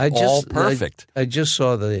them. They're all perfect. I just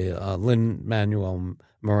saw the Lin-Manuel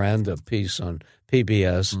Miranda piece on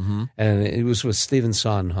PBS, and it was with Stephen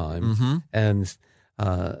Sondheim, and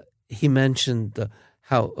he mentioned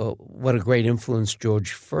what a great influence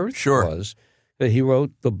George Firth was. He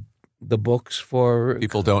wrote the books for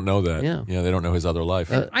people don't know that. Yeah, they don't know his other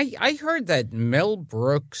life. I heard that Mel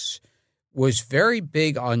Brooks was very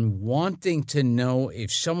big on wanting to know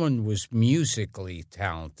if someone was musically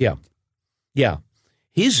talented. Yeah.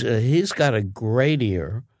 He's got a great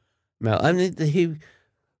ear. Mel, I mean,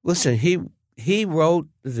 he wrote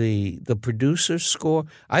the producer's score.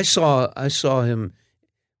 I saw him.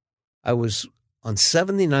 I was on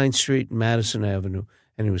 79th Street, Madison Avenue,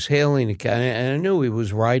 and he was hailing a cab, and I knew he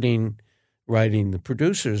was writing the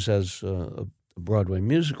producers as a Broadway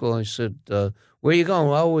musical. I said, "Where are you going?"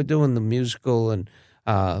 "Well, we're doing the musical and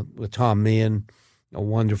with Tom Meehan, a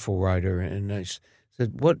wonderful writer." And I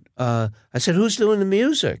said, "What?" I said, "Who's doing the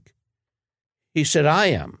music?" He said, "I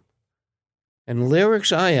am." "And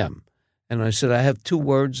lyrics?" "I am." And I said, "I have 2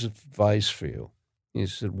 words of advice for you." He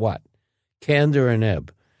said, "What?" "Candor and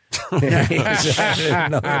ebb."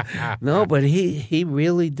 No, but he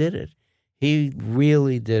really did it. He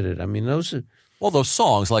really did it. I mean, those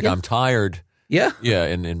songs like "I'm Tired." Yeah. Yeah,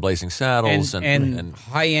 in Blazing Saddles and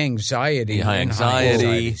High Anxiety. High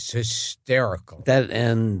Anxiety. It's hysterical. That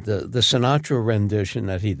and the Sinatra rendition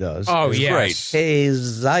that he does. Oh, It's yes. great.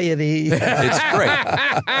 Anxiety. It's great.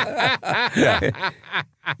 Yeah.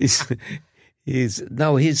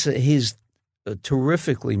 He's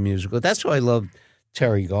terrifically musical. That's why I love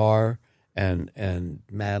Terry Garr and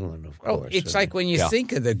Madeline, of Well, course. it's like when you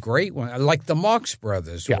think of the great one, like the Marx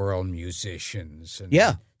Brothers were all musicians.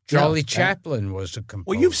 And Charlie Chaplin was a composer.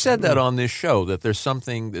 Well, you've said that on this show, that there's some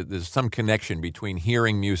connection between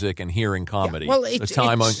hearing music and hearing comedy. Well,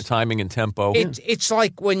 the timing and tempo. It's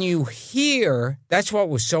like when you hear, that's what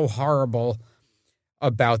was so horrible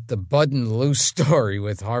about the Bud and Lou story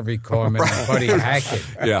with Harvey Korman and Buddy Hackett.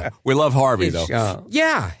 Yeah, we love Harvey, though.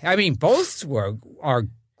 Yeah, I mean, both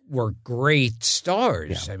were great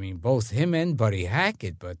stars. Yeah. I mean, both him and Buddy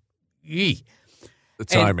Hackett, but the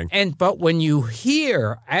timing. But when you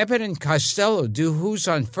hear Abbott and Costello do Who's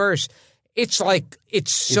on First, it's like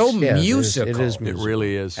it's so musical. It is musical. It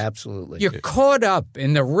really is. Absolutely. You're caught up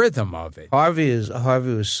in the rhythm of it. Harvey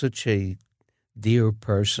was such a dear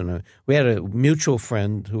person. We had a mutual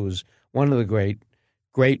friend who was one of the great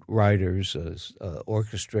writers,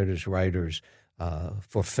 orchestrators, writers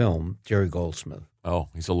for film, Jerry Goldsmith. Oh,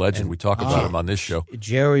 he's a legend. We talk about him on this show.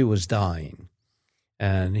 Jerry was dying,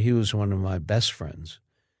 and he was one of my best friends.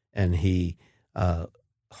 And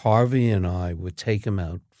Harvey and I would take him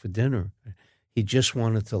out for dinner. He just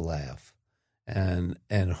wanted to laugh, and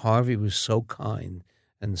Harvey was so kind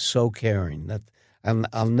and so caring that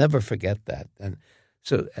I'll never forget that. And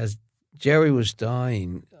so as Jerry was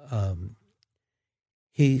dying,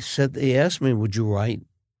 he asked me, "Would you write?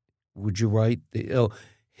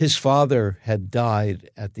 His father had died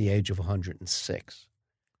at the age of 106.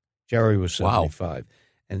 Jerry was 75. Wow.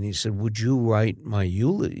 And he said, "Would you write the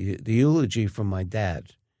eulogy for my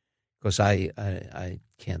dad? Because I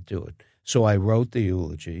can't do it." So I wrote the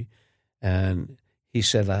eulogy, and he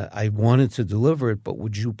said, I wanted to deliver it, but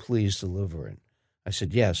would you please deliver it? I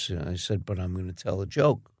said, yes. And I said, but I'm going to tell a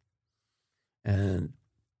joke. And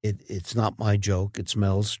it's not my joke, it's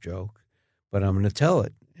Mel's joke, but I'm going to tell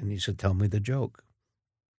it. And he said, tell me the joke.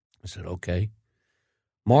 I said, okay.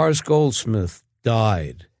 Morris Goldsmith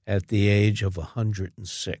died at the age of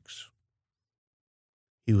 106.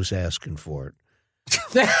 He was asking for it.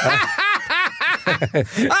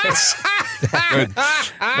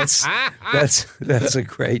 That's a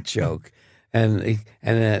great joke. And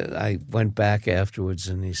I went back afterwards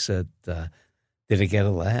and he said, did it get a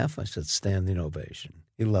laugh? I said, standing ovation.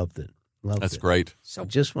 He loved it. That's great. So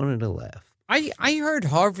just wanted to laugh. I heard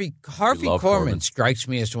Harvey Korman strikes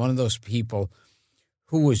me as one of those people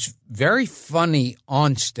who was very funny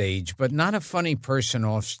on stage, but not a funny person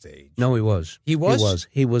off stage. No, he was. He was?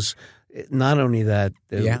 He was. Not only that,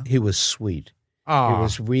 he was sweet. Oh. He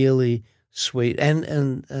was really sweet.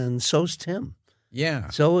 And so's Tim. Yeah.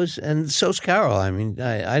 So's Carol. I mean,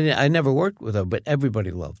 I never worked with her, but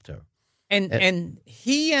everybody loved her. And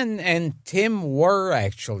he and Tim were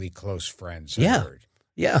actually close friends, I heard.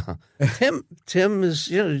 Yeah. Tim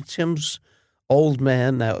is, Tim's old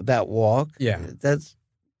man, that walk. Yeah. That's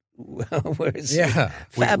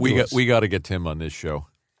fabulous. We got to get Tim on this show.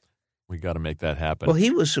 We got to make that happen. Well,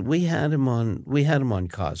 we had him on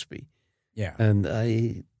Cosby. Yeah. And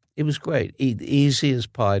it was great. Easy as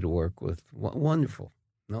pie to work with. Wonderful.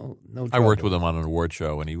 No trouble. I worked with him on an award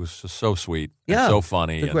show, and he was just so sweet, and so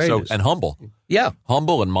funny, and humble. Yeah.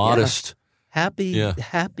 Humble and modest. Yeah.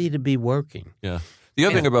 Happy to be working. Yeah. The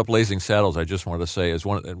other thing about Blazing Saddles, I just wanted to say, is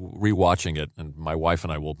rewatching it, and my wife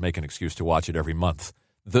and I will make an excuse to watch it every month.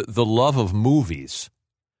 The love of movies.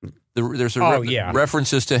 There's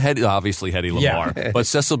references to obviously Hedy Lamarr, but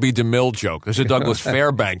Cecil B. DeMille joke. There's a Douglas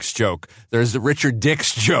Fairbanks joke. There's the Richard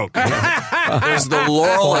Dix joke. There's the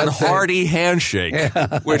Laurel and Hardy handshake,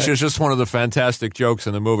 which is just one of the fantastic jokes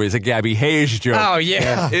in the movie. It's a Gabby Hayes joke. Oh,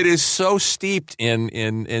 yeah. It is so steeped in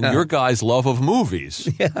your guys' love of movies.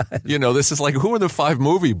 Yeah. This is like, who are the five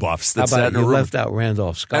movie buffs that sat in a room? You left out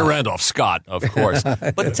Randolph Scott. And Randolph Scott, of course.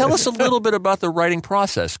 But tell us a little bit about the writing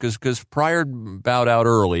process, because Pryor bowed out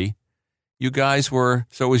early. You guys were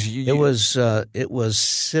It was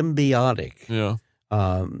symbiotic. Yeah.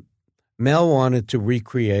 Mel wanted to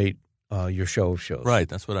recreate your show of shows. Right.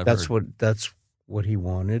 That's what I've heard. That's what he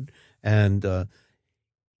wanted, and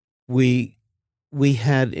we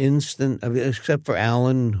had except for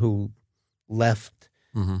Alan, who left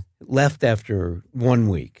after 1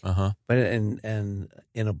 week. Uh-huh. But and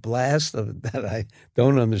in a blast that I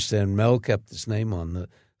don't understand, Mel kept his name on the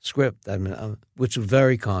script. I mean, which was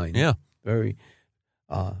very kind. Yeah. Very,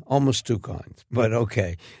 almost too kind, but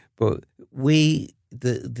okay. But we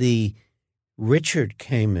Richard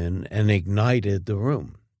came in and ignited the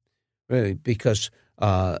room, really, because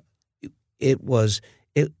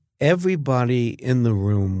everybody in the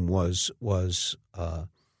room was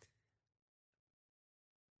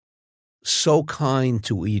so kind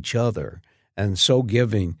to each other and so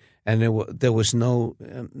giving, and there was no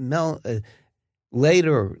Mel.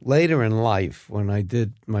 Later in life, when I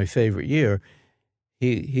did my favorite year,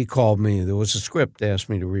 he called me. There was a script, asked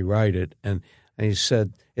me to rewrite it, and he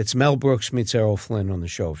said, it's Mel Brooks meets Errol Flynn on the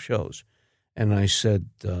Show of Shows. And I said,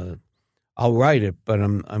 I'll write it, but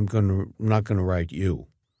I'm not going to write you.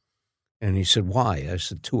 And he said, why? I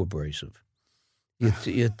said, too abrasive.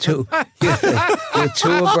 You're too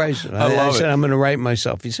abrasive. I said, I'm going to write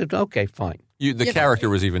myself. He said, okay, fine. The character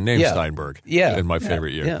was even named Steinberg in my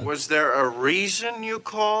favorite year. Yeah. Was there a reason you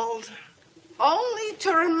called? Only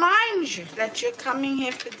to remind you that you're coming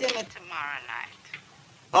here for dinner tomorrow night.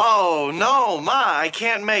 Oh, no, Ma, I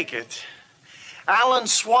can't make it. Alan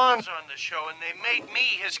Swan's on the show, and they made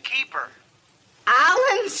me his keeper.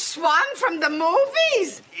 Alan Swan from the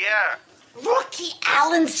movies? Yeah. Rookie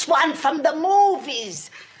Alan Swan from the movies.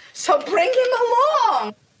 So bring him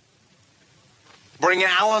along. Bring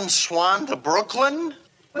Alan Swan to Brooklyn?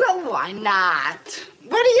 Well, why not?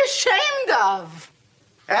 What are you ashamed of?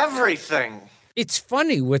 Everything. It's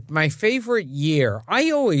funny, with my favorite year,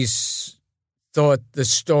 I always thought the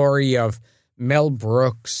story of Mel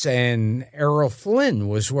Brooks and Errol Flynn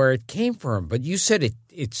was where it came from, but you said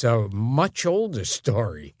it's a much older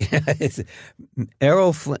story.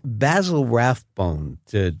 Errol Flynn, Basil Rathbone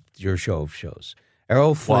did your Show of Shows.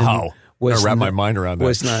 Errol Flynn I wrap my mind around that.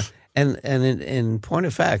 Was not, and in point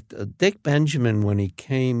of fact, Dick Benjamin, when he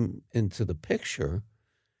came into the picture,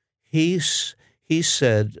 he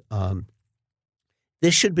said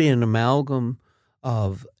this should be an amalgam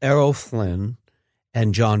of Errol Flynn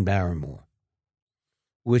and John Barrymore,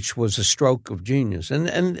 which was a stroke of genius.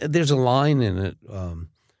 And there's a line in it.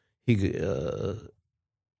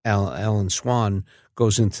 Alan Swan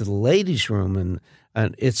goes into the ladies' room,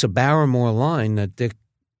 and it's a Barrymore line that Dick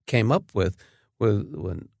came up with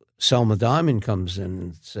when Selma Diamond comes in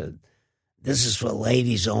and said, "This is for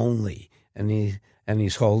ladies only," and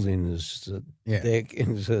he's holding his dick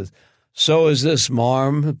and he says, "So is this,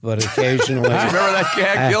 marm, but occasionally..." Remember that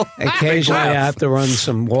gag, Gil? Occasionally I have to run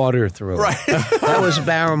some water through it. Right. That was a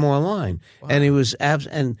Barrymore line. Wow. And he was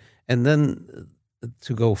and then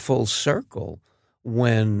to go full circle,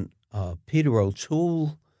 when Peter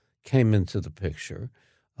O'Toole came into the picture,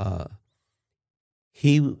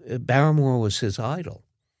 Barrymore was his idol.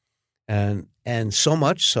 And so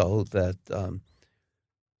much so that,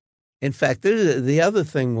 in fact, the other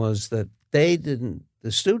thing was that the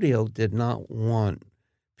studio did not want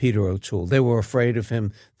Peter O'Toole. They were afraid of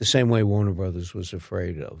him the same way Warner Brothers was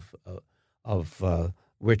afraid of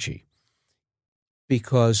Richie,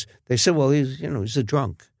 because they said, well, he's a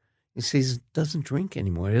drunk. He doesn't drink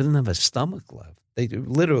anymore. He doesn't have a stomach left. They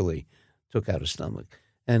literally took out a stomach.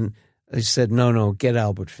 And they said, no, get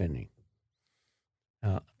Albert Finney.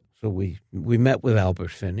 So we met with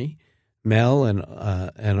Albert Finney, Mel and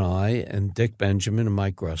I and Dick Benjamin and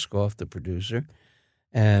Mike Ruskoff, the producer.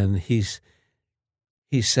 And he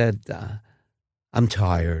said, I'm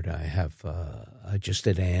tired. I just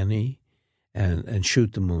did Annie and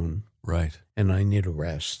Shoot the Moon. Right. And I need a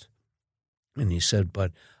rest. And he said,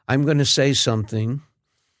 but I'm going to say something.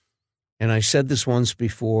 And I said this once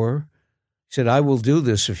before. He said, I will do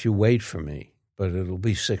this if you wait for me, but it'll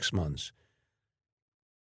be 6 months.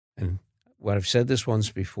 And what I've said this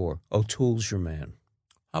once before, O'Toole's your man.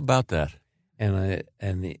 How about that? That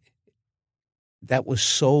was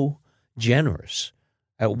so generous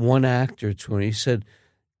at one actor to him. He said,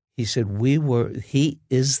 he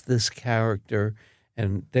is this character,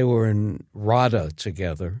 and they were in RADA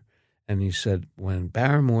together. And he said, when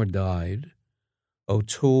Barrymore died,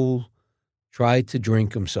 O'Toole tried to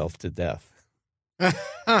drink himself to death.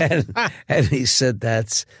 and he said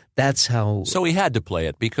that's how. So he had to play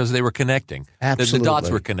it because they were connecting. Absolutely. The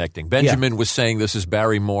dots were connecting. Benjamin was saying this is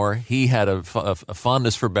Barrymore. He had a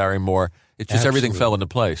fondness for Barrymore. It's just everything fell into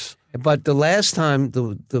place. But the last time,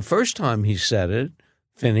 the first time he said it,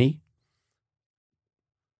 Finney,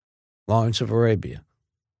 Lawrence of Arabia,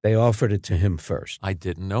 they offered it to him first. I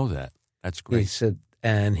didn't know that. That's great. He said,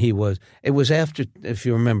 and it was after, if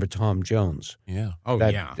you remember, Tom Jones. Yeah.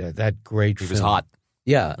 That great film. He was hot.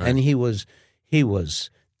 Yeah, right. And he was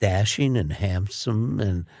dashing and handsome,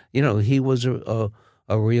 and he was a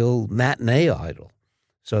real matinee idol.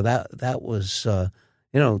 So that was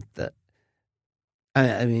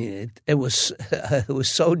I mean it was it was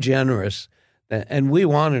so generous, and we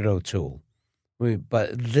wanted O'Toole,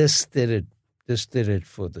 but this did it This did it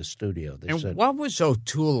for the studio. They And said, what was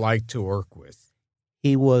O'Toole like to work with?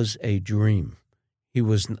 he was a dream. He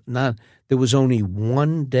was not. There was only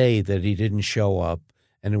one day that he didn't show up,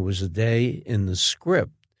 and it was a day in the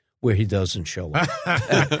script where he doesn't show up.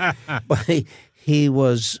 But he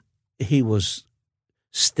was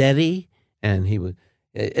steady, and he was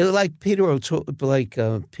like Peter O'Toole, like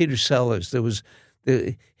Peter Sellers.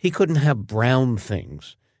 He couldn't have brown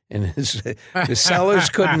things. And the Sellers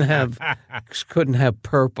couldn't have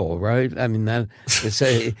purple, right? I mean, there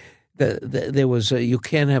was you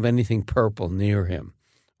can't have anything purple near him,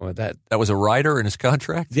 or that. That was a rider in his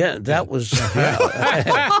contract. Yeah, that was.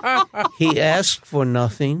 He asked for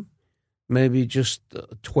nothing, maybe just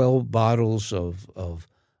 12 bottles of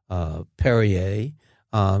Perrier.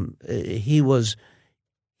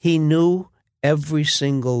 He knew every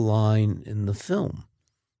single line in the film.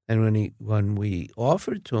 And when we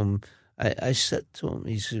offered to him, I said to him,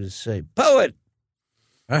 he should say, "Poet,"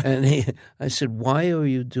 and I said, "Why are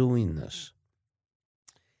you doing this?"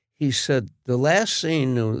 He said, "The last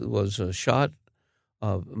scene was a shot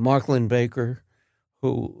of Mark Lynn-Baker,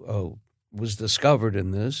 who was discovered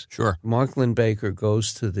in this. Sure, Mark Lynn-Baker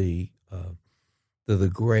goes to the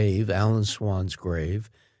grave, Alan Swan's grave,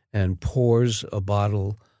 and pours a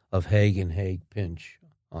bottle of Haig and Haig Pinch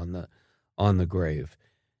on the grave."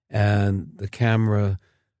 And the camera,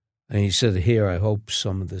 and he said, "Here, I hope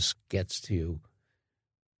some of this gets to you,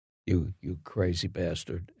 you crazy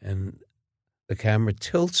bastard." And the camera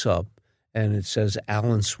tilts up, and it says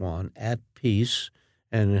Alan Swan at peace,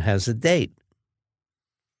 and it has a date.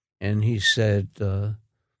 And he said,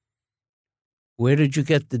 "Where did you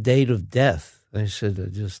get the date of death?" I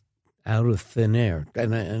said, "Just out of thin air."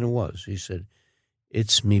 And it was. He said,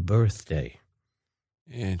 "It's me birthday."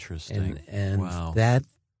 Interesting. And wow. that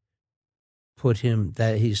put him,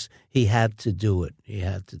 he had to do it. He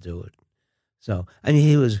had to do it. So, I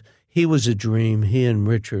mean, he was a dream. He and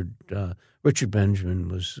Richard Benjamin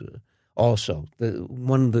was also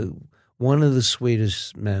one of the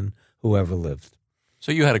sweetest men who ever lived.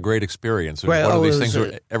 So you had a great experience. Right. One of these things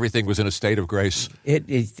where everything was in a state of grace.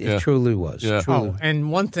 It truly was. Yeah. Truly. Oh,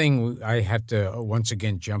 and one thing I have to once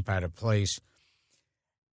again jump out of place.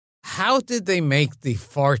 How did they make the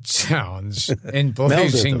fart sounds in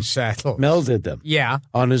Blazing Saddles? Mel did them. Yeah.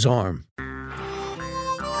 On his arm.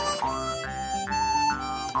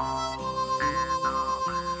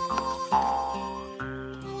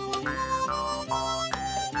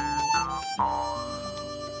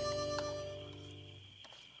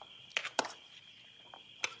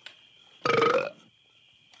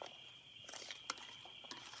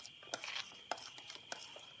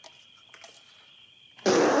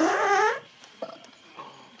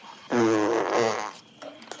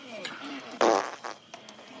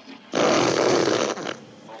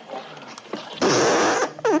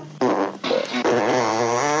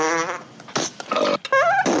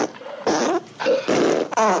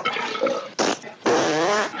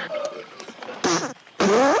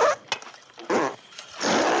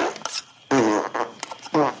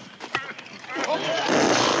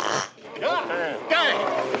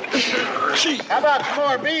 How about some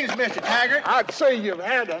more beans, Mr. Taggart? I'd say you've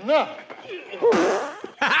had enough.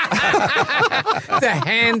 The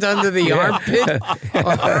hand under the armpit.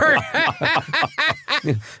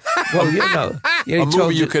 Well, a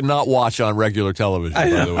movie you could not watch on regular television,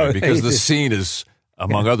 by the way, because the scene is,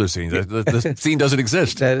 among other scenes, the scene doesn't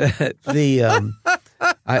exist. They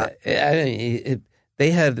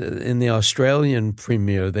had, in the Australian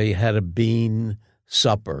premiere, they had a bean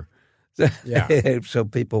supper. Yeah. So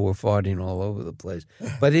people were farting all over the place.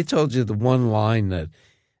 But he told you the one line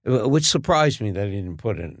which surprised me that he didn't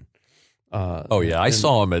put in. I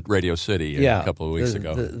saw him at Radio City a couple of weeks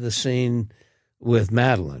ago. The scene with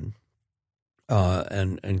Madeline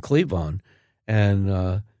and Cleavon, and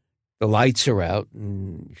the lights are out,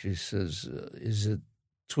 and she says, "Is it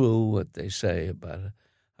true what they say about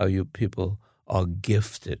how you people are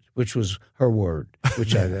gifted?" Which was her word,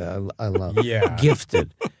 which I love. Yeah,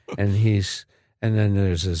 gifted. And then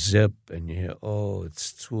there's a zip, and you hear, "Oh,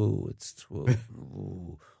 it's true, it's true."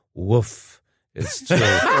 Ooh, woof, it's true.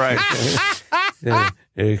 Right.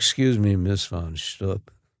 Excuse me, Miss Von Stupp,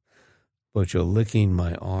 but you're licking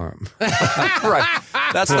my arm. Right.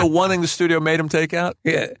 That's the one thing the studio made him take out?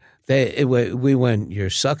 Yeah. We went, "You're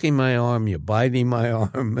sucking my arm, you're biting my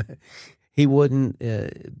arm." He wouldn't.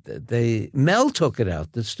 Mel took it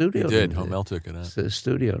out. The studio did. Mel took it out. The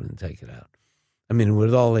studio didn't take it out. I mean,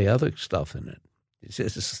 with all the other stuff in it. It's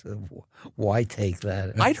just, why take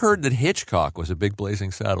that? I'd heard that Hitchcock was a big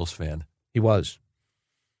Blazing Saddles fan. He was.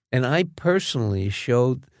 And I personally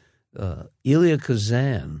showed Elia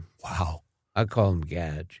Kazan. Wow. I call him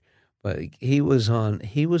Gadge, but he was on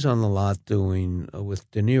the lot doing with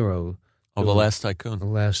De Niro. Oh, The Last Tycoon. The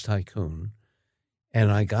Last Tycoon.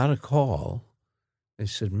 And I got a call. They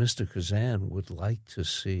said, Mr. Kazan would like to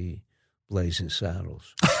see Blazing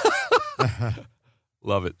Saddles.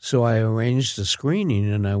 Love it. So I arranged a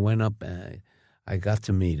screening, and I went up, and I got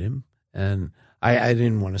to meet him, and I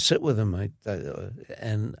didn't want to sit with him. I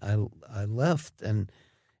left, and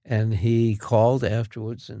he called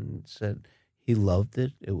afterwards and said he loved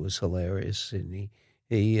it. It was hilarious, and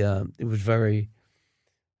it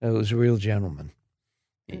was a real gentleman.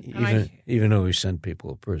 Even though he sent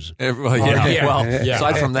people to prison.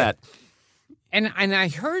 Aside from that. And I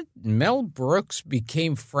heard Mel Brooks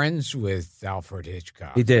became friends with Alfred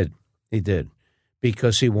Hitchcock. He did,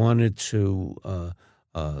 because he wanted to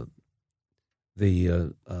high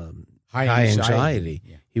anxiety.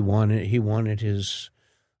 Yeah. He wanted his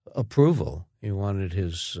approval. He wanted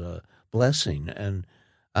his blessing, and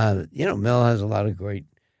Mel has a lot of great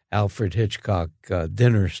Alfred Hitchcock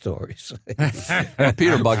dinner stories.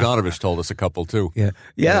 Peter Bogdanovich told us a couple too.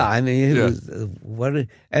 Yeah. I mean,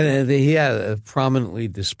 he had prominently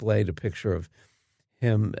displayed a picture of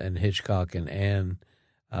him and Hitchcock and Anne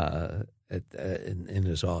in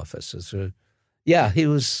his office. He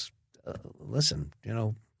was. Listen,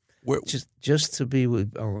 just to be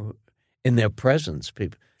in their presence,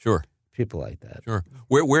 people. Sure. People like that. Sure.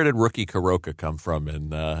 Where did Rookie Caroca come from in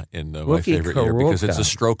my favorite year? Because it's a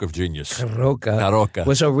stroke of genius. Caroca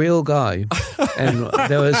was a real guy, and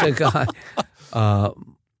there was a guy,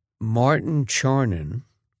 Martin Charnin,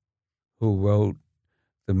 who wrote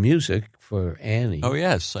the music for Annie. Oh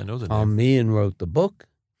yes, I know the name. Tom Meehan wrote the book,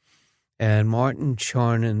 and Martin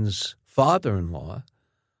Charnin's father-in-law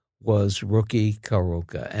was Rookie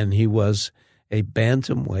Caroca, and he was a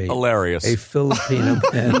bantamweight. Hilarious. A Filipino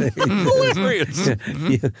man. Hilarious.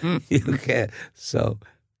 You can't. So,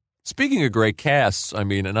 speaking of great casts, I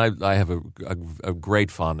mean, and I have a great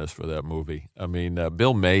fondness for that movie. I mean,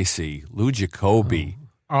 Bill Macy, Lou Jacoby.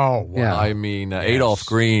 Oh, wow. Yeah. I mean, Adolph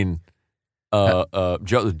Green, Laney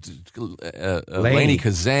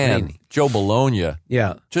Kazan, Joe Bologna.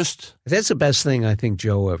 Yeah. Just. That's the best thing I think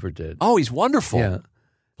Joe ever did. Oh, he's wonderful. Yeah.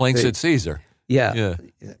 Playing Sid Caesar. Yeah.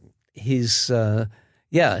 He's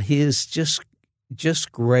he is just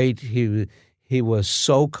great. He was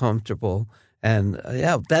so comfortable, and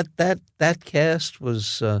that cast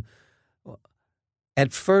was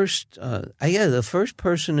at first. The first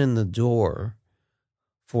person in the door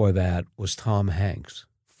for that was Tom Hanks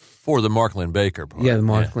for the Mark Lynn Baker part. Yeah, the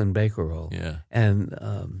Mark Lynn Baker role. Yeah,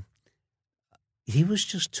 and he was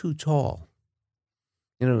just too tall.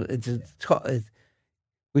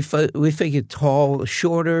 We figured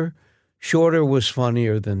shorter was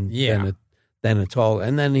funnier than a tall.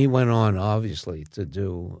 And then he went on, obviously, to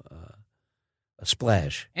do a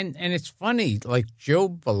Splash. And it's funny, like Joe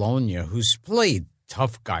Bologna, who's played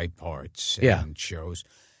tough guy parts in shows.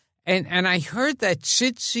 And I heard that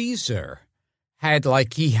Sid Caesar had a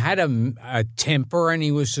temper, and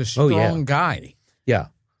he was a strong guy. Yeah.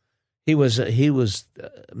 He was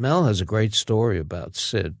Mel has a great story about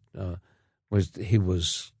Sid. I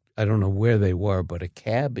don't know where they were, but a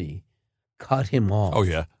cabbie cut him off. Oh,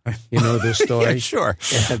 yeah. You know this story? Yeah, sure.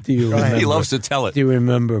 Yeah, do you remember? He loves to tell it. Do you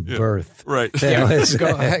remember Birth? Right. Go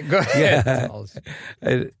ahead.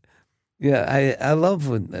 I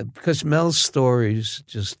love because Mel's stories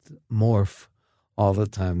just morph all the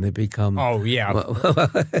time. They become... Oh, yeah.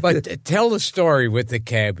 But tell the story with the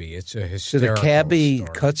cabbie. It's a hysterical So the cabbie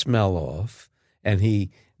story. cuts Mel off, and he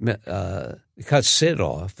cuts Sid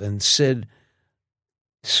off, and Sid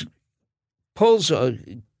pulls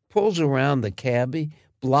around the cabbie,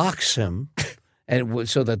 blocks him, and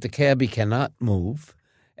so that the cabbie cannot move,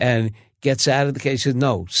 and gets out of the cage. He says,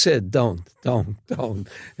 "No, Sid, don't."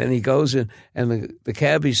 And he goes in, and the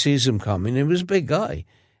cabbie sees him coming. He was a big guy,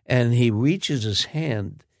 and he reaches his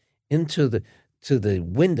hand into the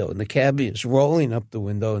window, and the cabbie is rolling up the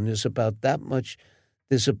window, and there's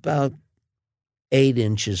about 8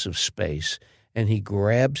 inches of space, and he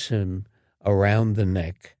grabs him around the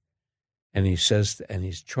neck, and he says, and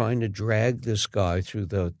he's trying to drag this guy through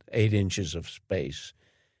the 8 inches of space,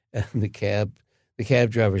 and the cab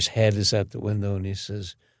driver's head is at the window, and he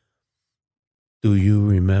says, "Do you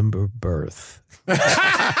remember Birth?"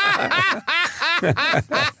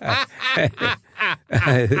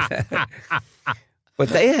 But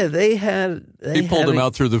he pulled him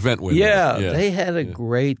out through the vent window. Yeah, they had a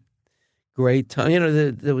great time. You know,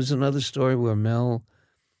 there was another story where Mel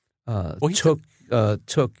took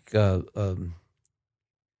give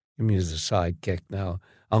me as a sidekick now,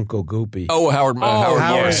 Uncle Goopy. Oh, Howard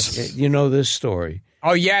Morris. You know this story.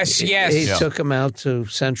 Oh, yes, yes. He took him out to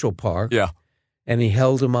Central Park. Yeah. And he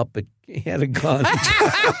held him up. He had a gun.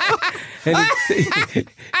 And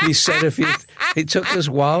he said, he took his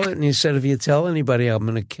wallet and he said, if you tell anybody, I'm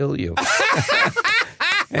going to kill you.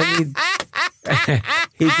 And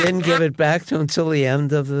he didn't give it back to him until the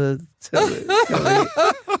end of the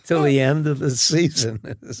till the end of the season.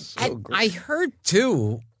 So great. I heard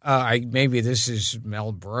too. Maybe this is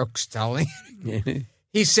Mel Brooks telling.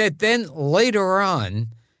 He said then later on,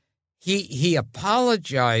 he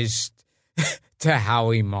apologized to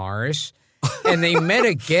Howie Morris, and they met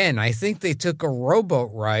again. I think they took a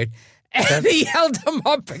rowboat ride. And he held him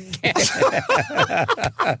up again.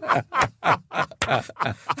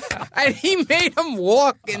 And he made him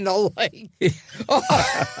walk in the lake.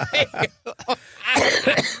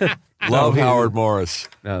 Love Howard Morris.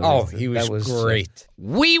 He was great.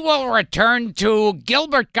 We will return to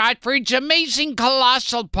Gilbert Gottfried's Amazing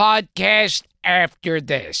Colossal Podcast after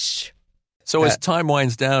this. So as time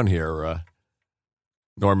winds down here,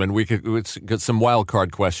 Norman, we could get some wild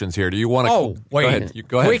card questions here. Do you want to? Oh, wait.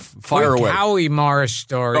 Go ahead. Fire away. Howie Morris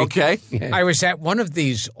story. Okay. I was at one of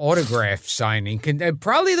these autograph signing,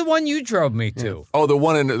 probably the one you drove me to. Oh, the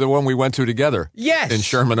one we went to together. Yes. In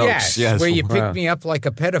Sherman Oaks. Yes. Where you picked me up like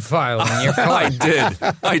a pedophile in your car. I did.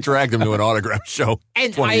 I dragged him to an autograph show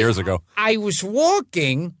 20 years ago. I was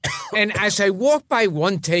walking, and as I walked by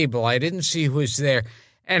one table, I didn't see who was there,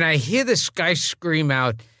 and I hear this guy scream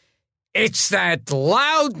out, "It's that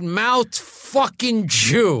loudmouth fucking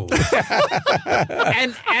Jew."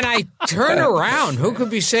 and I turn around. Who could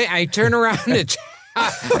be saying? I turn around. It's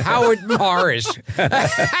Howard Morris.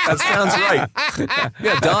 That sounds right.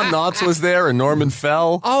 Yeah, Don Knotts was there and Norman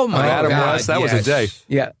Fell. Oh, my Adam God. West. That was a day.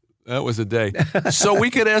 Yeah. That was a day. So we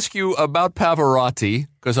could ask you about Pavarotti,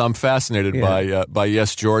 because I'm fascinated by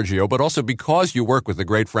Yes, Giorgio, but also because you work with the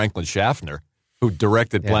great Franklin Schaffner, who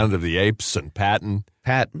directed Planet of the Apes and Patton.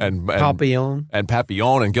 And Papillon. And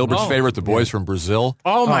Papillon and Gilbert's favorite, The Boys from Brazil.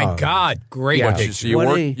 Oh, my God. Great picture. So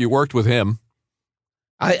you worked with him.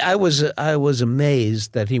 I was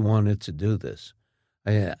amazed that he wanted to do this.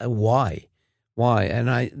 Why?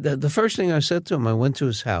 And the first thing I said to him, I went to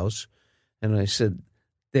his house and I said,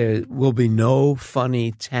 there will be no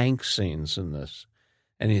funny tank scenes in this.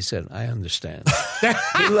 And he said, I understand.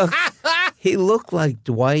 he looked like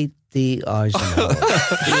Dwight D. Eisenhower.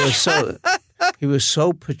 He was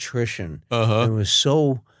so patrician. And was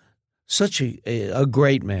such a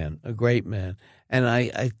great man, And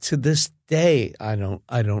I to this day I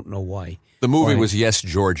don't know why. The movie was Yes,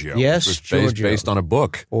 Giorgio. Yes, it was based on a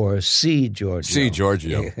book. Or C. Giorgio. C.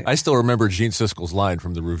 Giorgio. I still remember Gene Siskel's line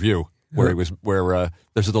from the review where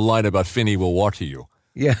there's the line about Finney will water you.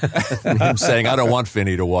 Yeah. Him saying, I don't want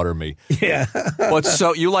Finney to water me. Yeah. But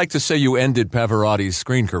so you like to say you ended Pavarotti's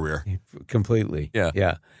screen career. Completely. Yeah.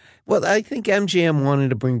 Yeah. Well, I think MGM wanted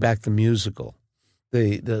to bring back the musical,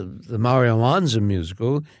 the Mario Lanza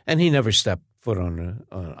musical, and he never stepped foot on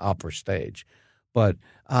an opera stage. But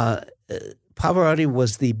Pavarotti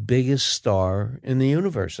was the biggest star in the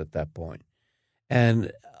universe at that point.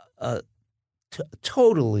 And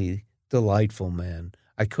totally delightful man.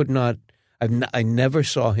 I never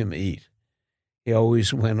saw him eat. He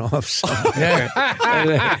always went off somewhere.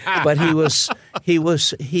 But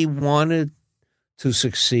he wanted to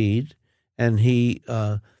succeed, and he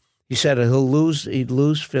said he'd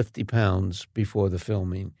lose 50 pounds before the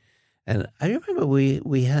filming. And I remember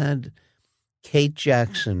we had Kate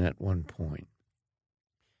Jackson at one point,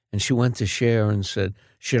 and she went to Cher and said,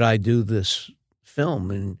 should I do this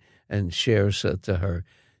film? And Cher said to her,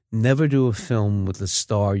 never do a film with a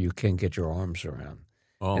star you can't get your arms around.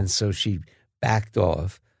 Oh. And so she backed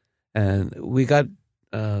off, and we got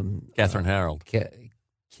Catherine Harold.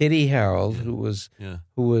 Kitty Harold, who was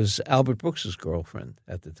Albert Brooks's girlfriend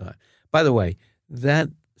at the time. By the way, that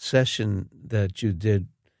session that you did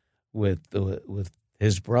with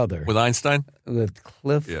his brother, with Einstein, with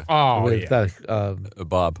Cliff, Bob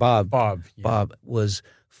was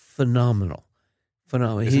phenomenal.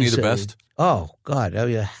 Isn't he the best? Oh God!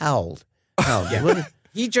 Howled. Yeah.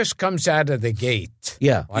 He just comes out of the gate.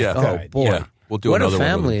 Yeah. Oh boy. Yeah. We'll do what another a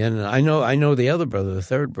family! one with And I know the other brother, the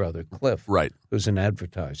third brother, Cliff, right, who's in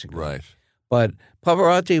advertising, right. But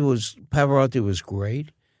Pavarotti was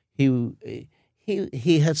great.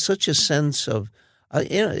 He had such a sense of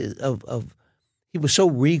he was so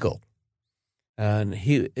regal, and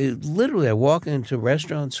literally I walk into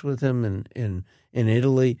restaurants with him in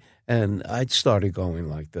Italy, and I'd started going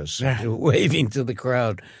like this, waving to the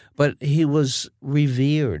crowd. But he was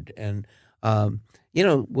revered, and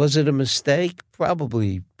was it a mistake?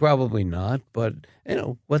 Probably not. But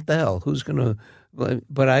what the hell? Who's gonna? But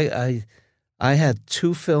I had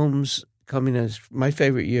 2 films coming as my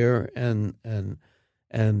favorite year, and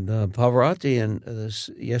Pavarotti and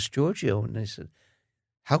Yes Giorgio, and they said,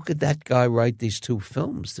 how could that guy write these 2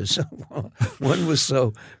 films? One was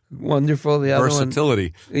so wonderful, the other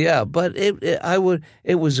versatility. Yeah, but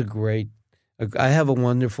it was a great. I have a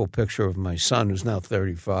wonderful picture of my son, who's now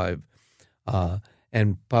 35,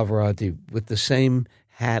 and Pavarotti with the same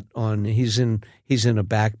hat on. He's in a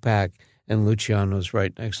backpack, and Luciano's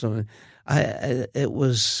right next to him. It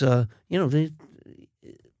was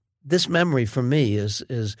this memory for me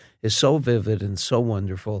is so vivid and so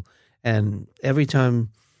wonderful. And every time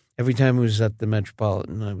he was at the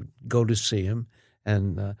Metropolitan, I would go to see him,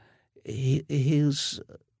 and he's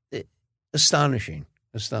astonishing.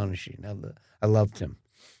 I loved him.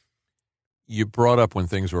 You brought up when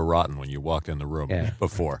things were rotten when you walked in the room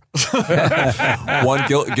before. One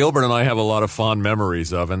Gilbert and I have a lot of fond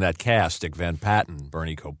memories of, and that cast: Dick Van Patten,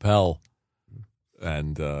 Bernie Kopell,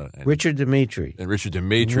 and Richard Dimitri. And Richard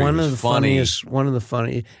Dimitri one was of the funny. One of the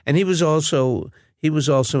funny, and he was also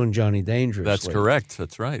in Johnny Dangerously. That's correct.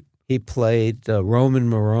 That's right. He played Roman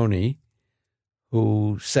Moroni,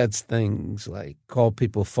 who says things like call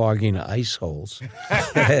people fogging ice holes.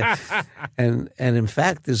 and in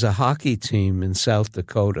fact, there's a hockey team in South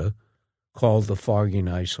Dakota called the Fogging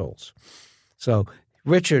Ice Holes. So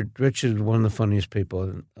Richard, one of the funniest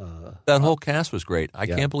people. That whole cast was great. I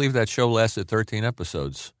can't believe that show lasted 13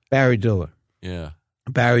 episodes. Barry Diller. Yeah.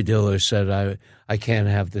 Barry Diller said, I can't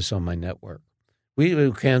have this on my network. We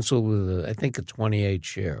were canceled with, I think, a 28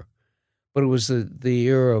 share. But it was the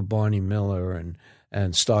era of Barney Miller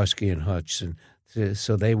and Starsky and Hutch, and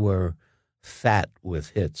so they were fat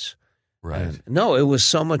with hits. Right. And, no, it was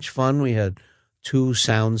so much fun. We had 2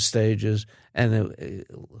 sound stages and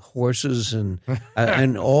horses and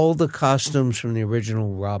all the costumes from the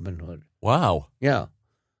original Robin Hood. Wow. Yeah,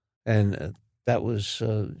 and that was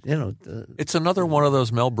it's another one of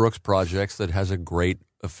those Mel Brooks projects that has a great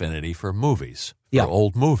affinity for movies. For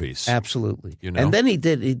old movies. Absolutely. You know? And then he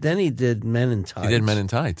did Men in Tights. He did Men in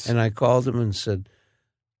Tights. And I called him and said, "Do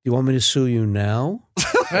you want me to sue you now?"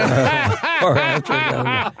 or after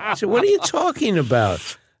I said, "What are you talking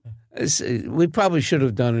about?" We probably should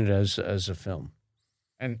have done it as a film.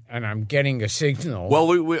 And I'm getting a signal. Well,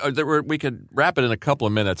 we could wrap it in a couple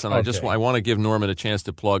of minutes, and I want to give Norman a chance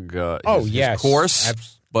to plug his course.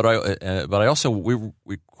 But I also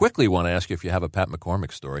we quickly want to ask you if you have a Pat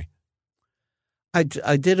McCormick story. I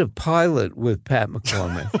did a pilot with Pat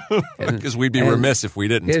McCormick because we'd be remiss if we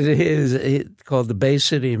didn't. It is called the Bay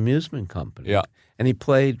City Amusement Company. Yeah, and he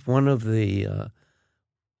played one of the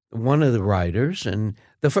writers. And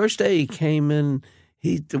the first day he came in,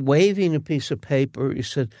 he waving a piece of paper. He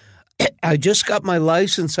said, "I just got my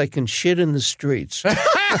license. I can shit in the streets."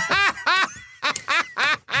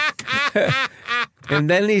 And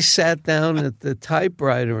then he sat down at the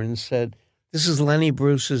typewriter and said, "This is Lenny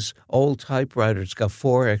Bruce's old typewriter. It's got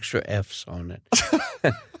 4 extra F's on it."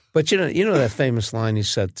 But you know that famous line he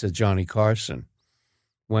said to Johnny Carson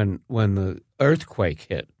when the earthquake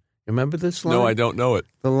hit. Remember this line? No, I don't know it.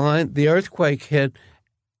 The earthquake hit,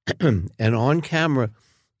 and on camera,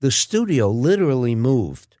 the studio literally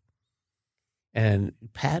moved. And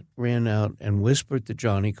Pat ran out and whispered to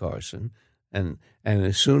Johnny Carson, and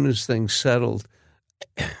as soon as things settled,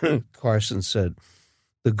 Carson said,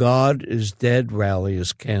 "The God is Dead rally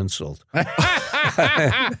is canceled."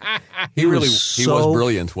 He was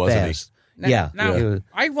brilliant, wasn't he? Now,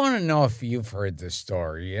 I want to know if you've heard this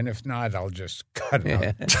story, and if not, I'll just cut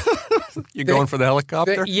it out. You going for the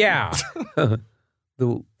helicopter? Yeah.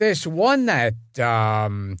 There's one that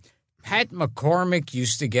Pat McCormick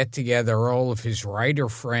used to get together all of his writer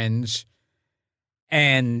friends,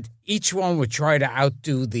 and each one would try to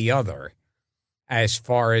outdo the other as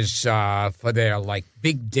far as for their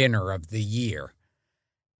big dinner of the year.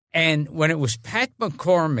 And when it was Pat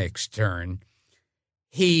McCormick's turn,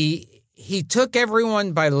 he took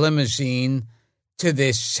everyone by limousine to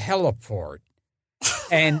this heliport.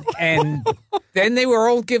 And then they were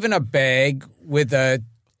all given a bag with a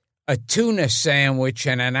tuna sandwich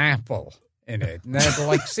and an apple in it. And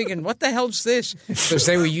they're singing, "What the hell's this?" Because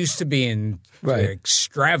they were used to being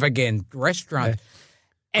extravagant restaurants.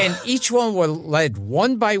 And each one were led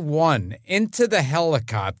one by one into the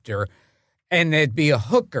helicopter, and there'd be a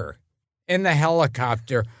hooker in the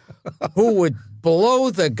helicopter who would blow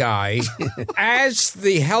the guy as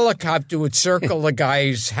the helicopter would circle the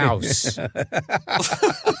guy's house.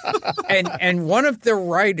 and one of the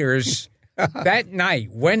writers that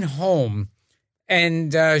night went home,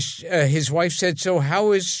 and his wife said, "So how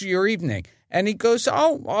was your evening?" And he goes,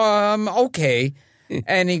 "Oh, okay."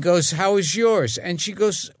 And he goes, how was yours? And she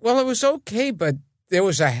goes, well, it was okay, but there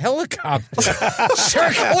was a helicopter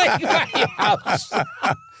circling my house.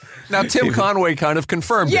 Now, Tim Conway kind of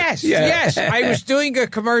confirmed it. Yes. I was doing a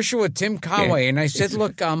commercial with Tim Conway, and I said,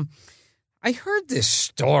 look, I heard this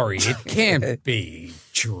story. It can't be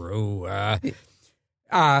true.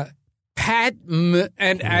 Pat M,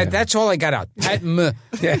 and that's all I got out. Pat M,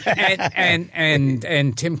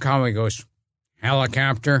 and Tim Conway goes,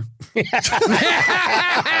 helicopter, and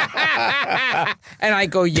I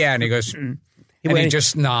go, yeah, and he goes, and he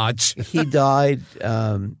just nods. He died.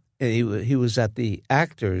 He was at the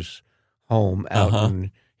actors' home out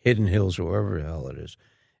in Hidden Hills or wherever the hell it is,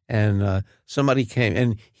 and somebody came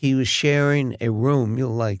and he was sharing a room.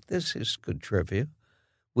 You'll like this is good trivia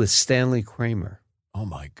with Stanley Kramer. Oh,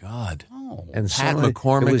 my God. Oh, and Pat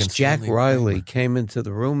McCormick it was and Jack Stanley Riley Kramer. came into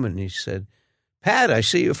the room and he said, Pat, I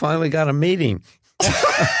see you finally got a meeting. That's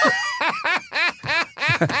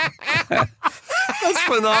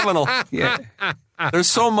phenomenal. Yeah. There's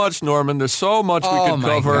so much, Norman. There's so much we could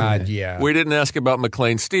cover. God, yeah. We didn't ask about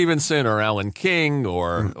McLean Stevenson or Alan King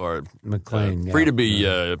or McLean. Free to Be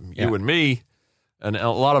You and Me. And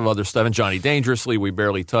a lot of other stuff, and Johnny Dangerously, we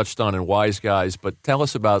barely touched on, and Wise Guys. But tell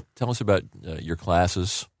us about your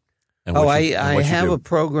classes. And I have a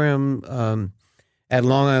program at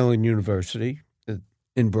Long Island University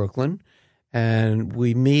in Brooklyn, and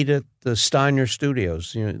we meet at the Steiner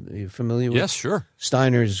Studios. You familiar with? Yes, sure.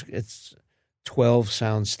 Steiner's. It's 12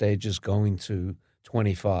 sound stages going to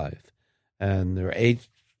 25, and there are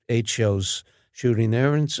eight shows shooting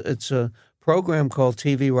there. And it's a program called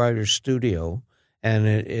TV Writers Studio. And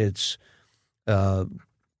it's in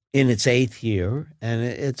its 8th year, and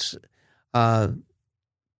it's talk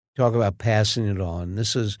about passing it on.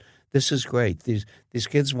 This is great. These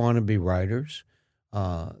kids want to be writers.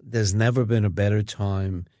 There's never been a better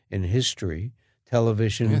time in history.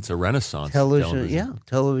 Television. Yeah, it's a renaissance.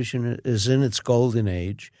 Television is in its golden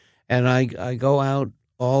age, and I go out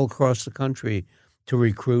all across the country to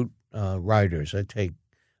recruit writers. I take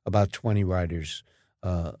about 20 writers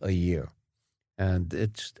a year. And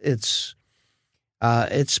it's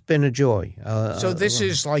been a joy. So this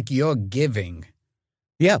is like your giving.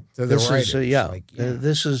 Yeah, to the writers.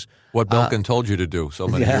 This is what Belkin told you to do so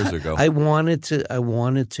many years ago. I wanted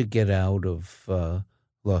to get out of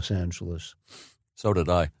Los Angeles. So did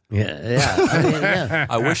I. Yeah.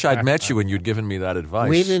 I wish I'd met you and you'd given me that advice.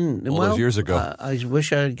 We didn't. All those years ago. I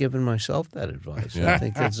wish I had given myself that advice. Yeah. I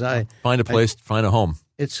think find a place, find a home.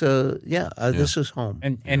 It's this is home.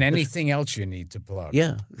 And anything else you need to plug?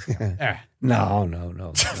 Yeah.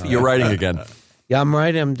 No. You're writing again. Yeah, I'm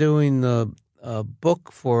writing. I'm doing a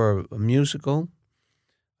book for a musical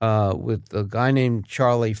with a guy named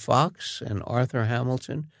Charlie Fox and Arthur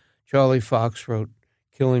Hamilton. Charlie Fox wrote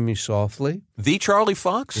Killing Me Softly. The Charlie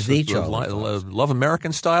Fox? The Charlie Fox. Love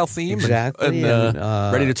American style theme? Exactly. And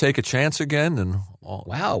Ready to Take a Chance Again? And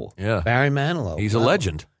wow. Yeah. Barry Manilow. He's a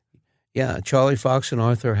legend. Yeah, Charlie Fox and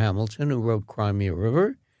Arthur Hamilton, who wrote Cry Me a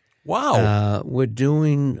River. Wow. We're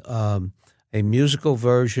doing a musical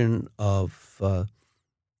version of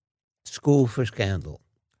School for Scandal.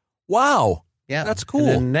 Wow. Yeah. That's cool. And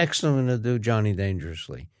then next I'm going to do Johnny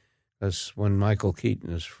Dangerously. That's when Michael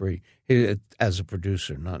Keaton is free. As a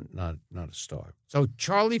producer, not a star. So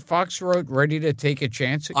Charlie Fox wrote Ready to Take a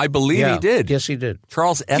Chance? I believe he did. Yes, he did.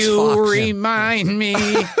 Charles S. You Fox. remind me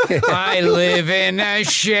I live in a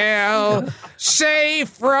shell, safe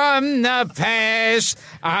from the past.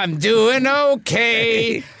 I'm doing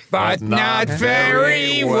okay, but not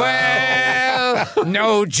very well.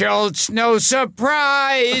 No jolts, no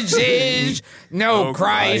surprises, no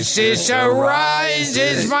crisis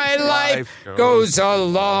arises. My life goes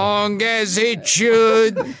along as it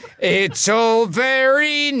should. It's all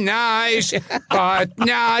very nice, but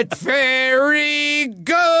not very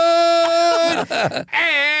good.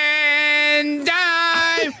 And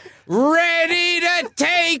I'm ready to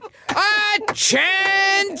take a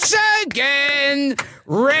chance again.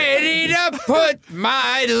 Ready to put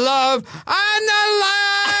my love on the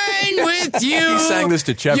line with you. He sang this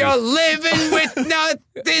to Chevy. You're living with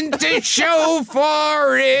nothing to show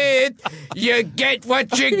for it. You get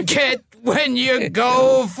what you get when you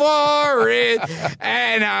go for it.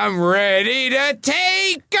 And I'm ready to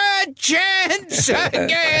take a chance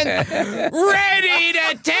again. Ready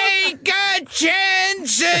to take a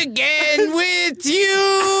chance again with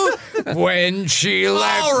you. When she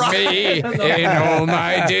left me in all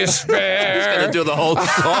my despair. He's going to do the whole song.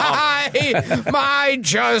 I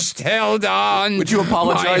just held on. Would you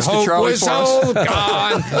apologize my to Charlie hope was for us? all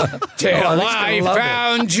gone till I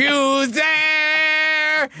found you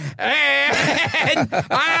there. and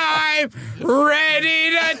I'm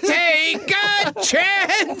ready to take a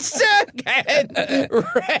chance again.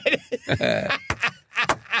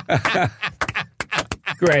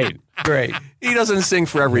 Great. He doesn't sing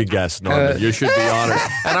for every guest, Norman. You should be honored.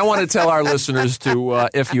 And I want to tell our listeners to,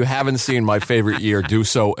 if you haven't seen My Favorite Year, do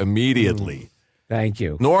so immediately. Thank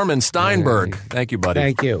you. Norman Steinberg. Thank you, buddy.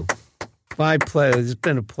 Thank you. My pleasure. It's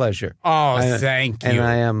been a pleasure. Oh, thank you. And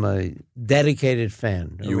I am a dedicated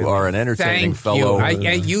fan. You are an entertaining fellow.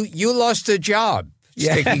 You lost a job.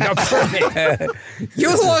 Sticking up for me. You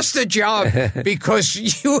lost a job because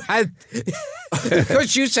you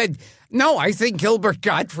said, no, I think Gilbert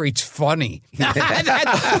Gottfried's funny. That's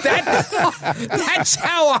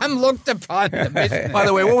how I'm looked upon. By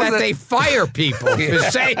the way, what was that? They fire people for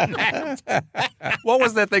saying that. What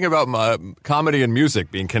was that thing about comedy and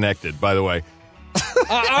music being connected, by the way?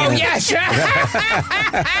 Yes.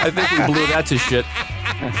 I think we blew that to shit.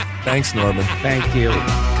 Thanks, Norman. Thank you.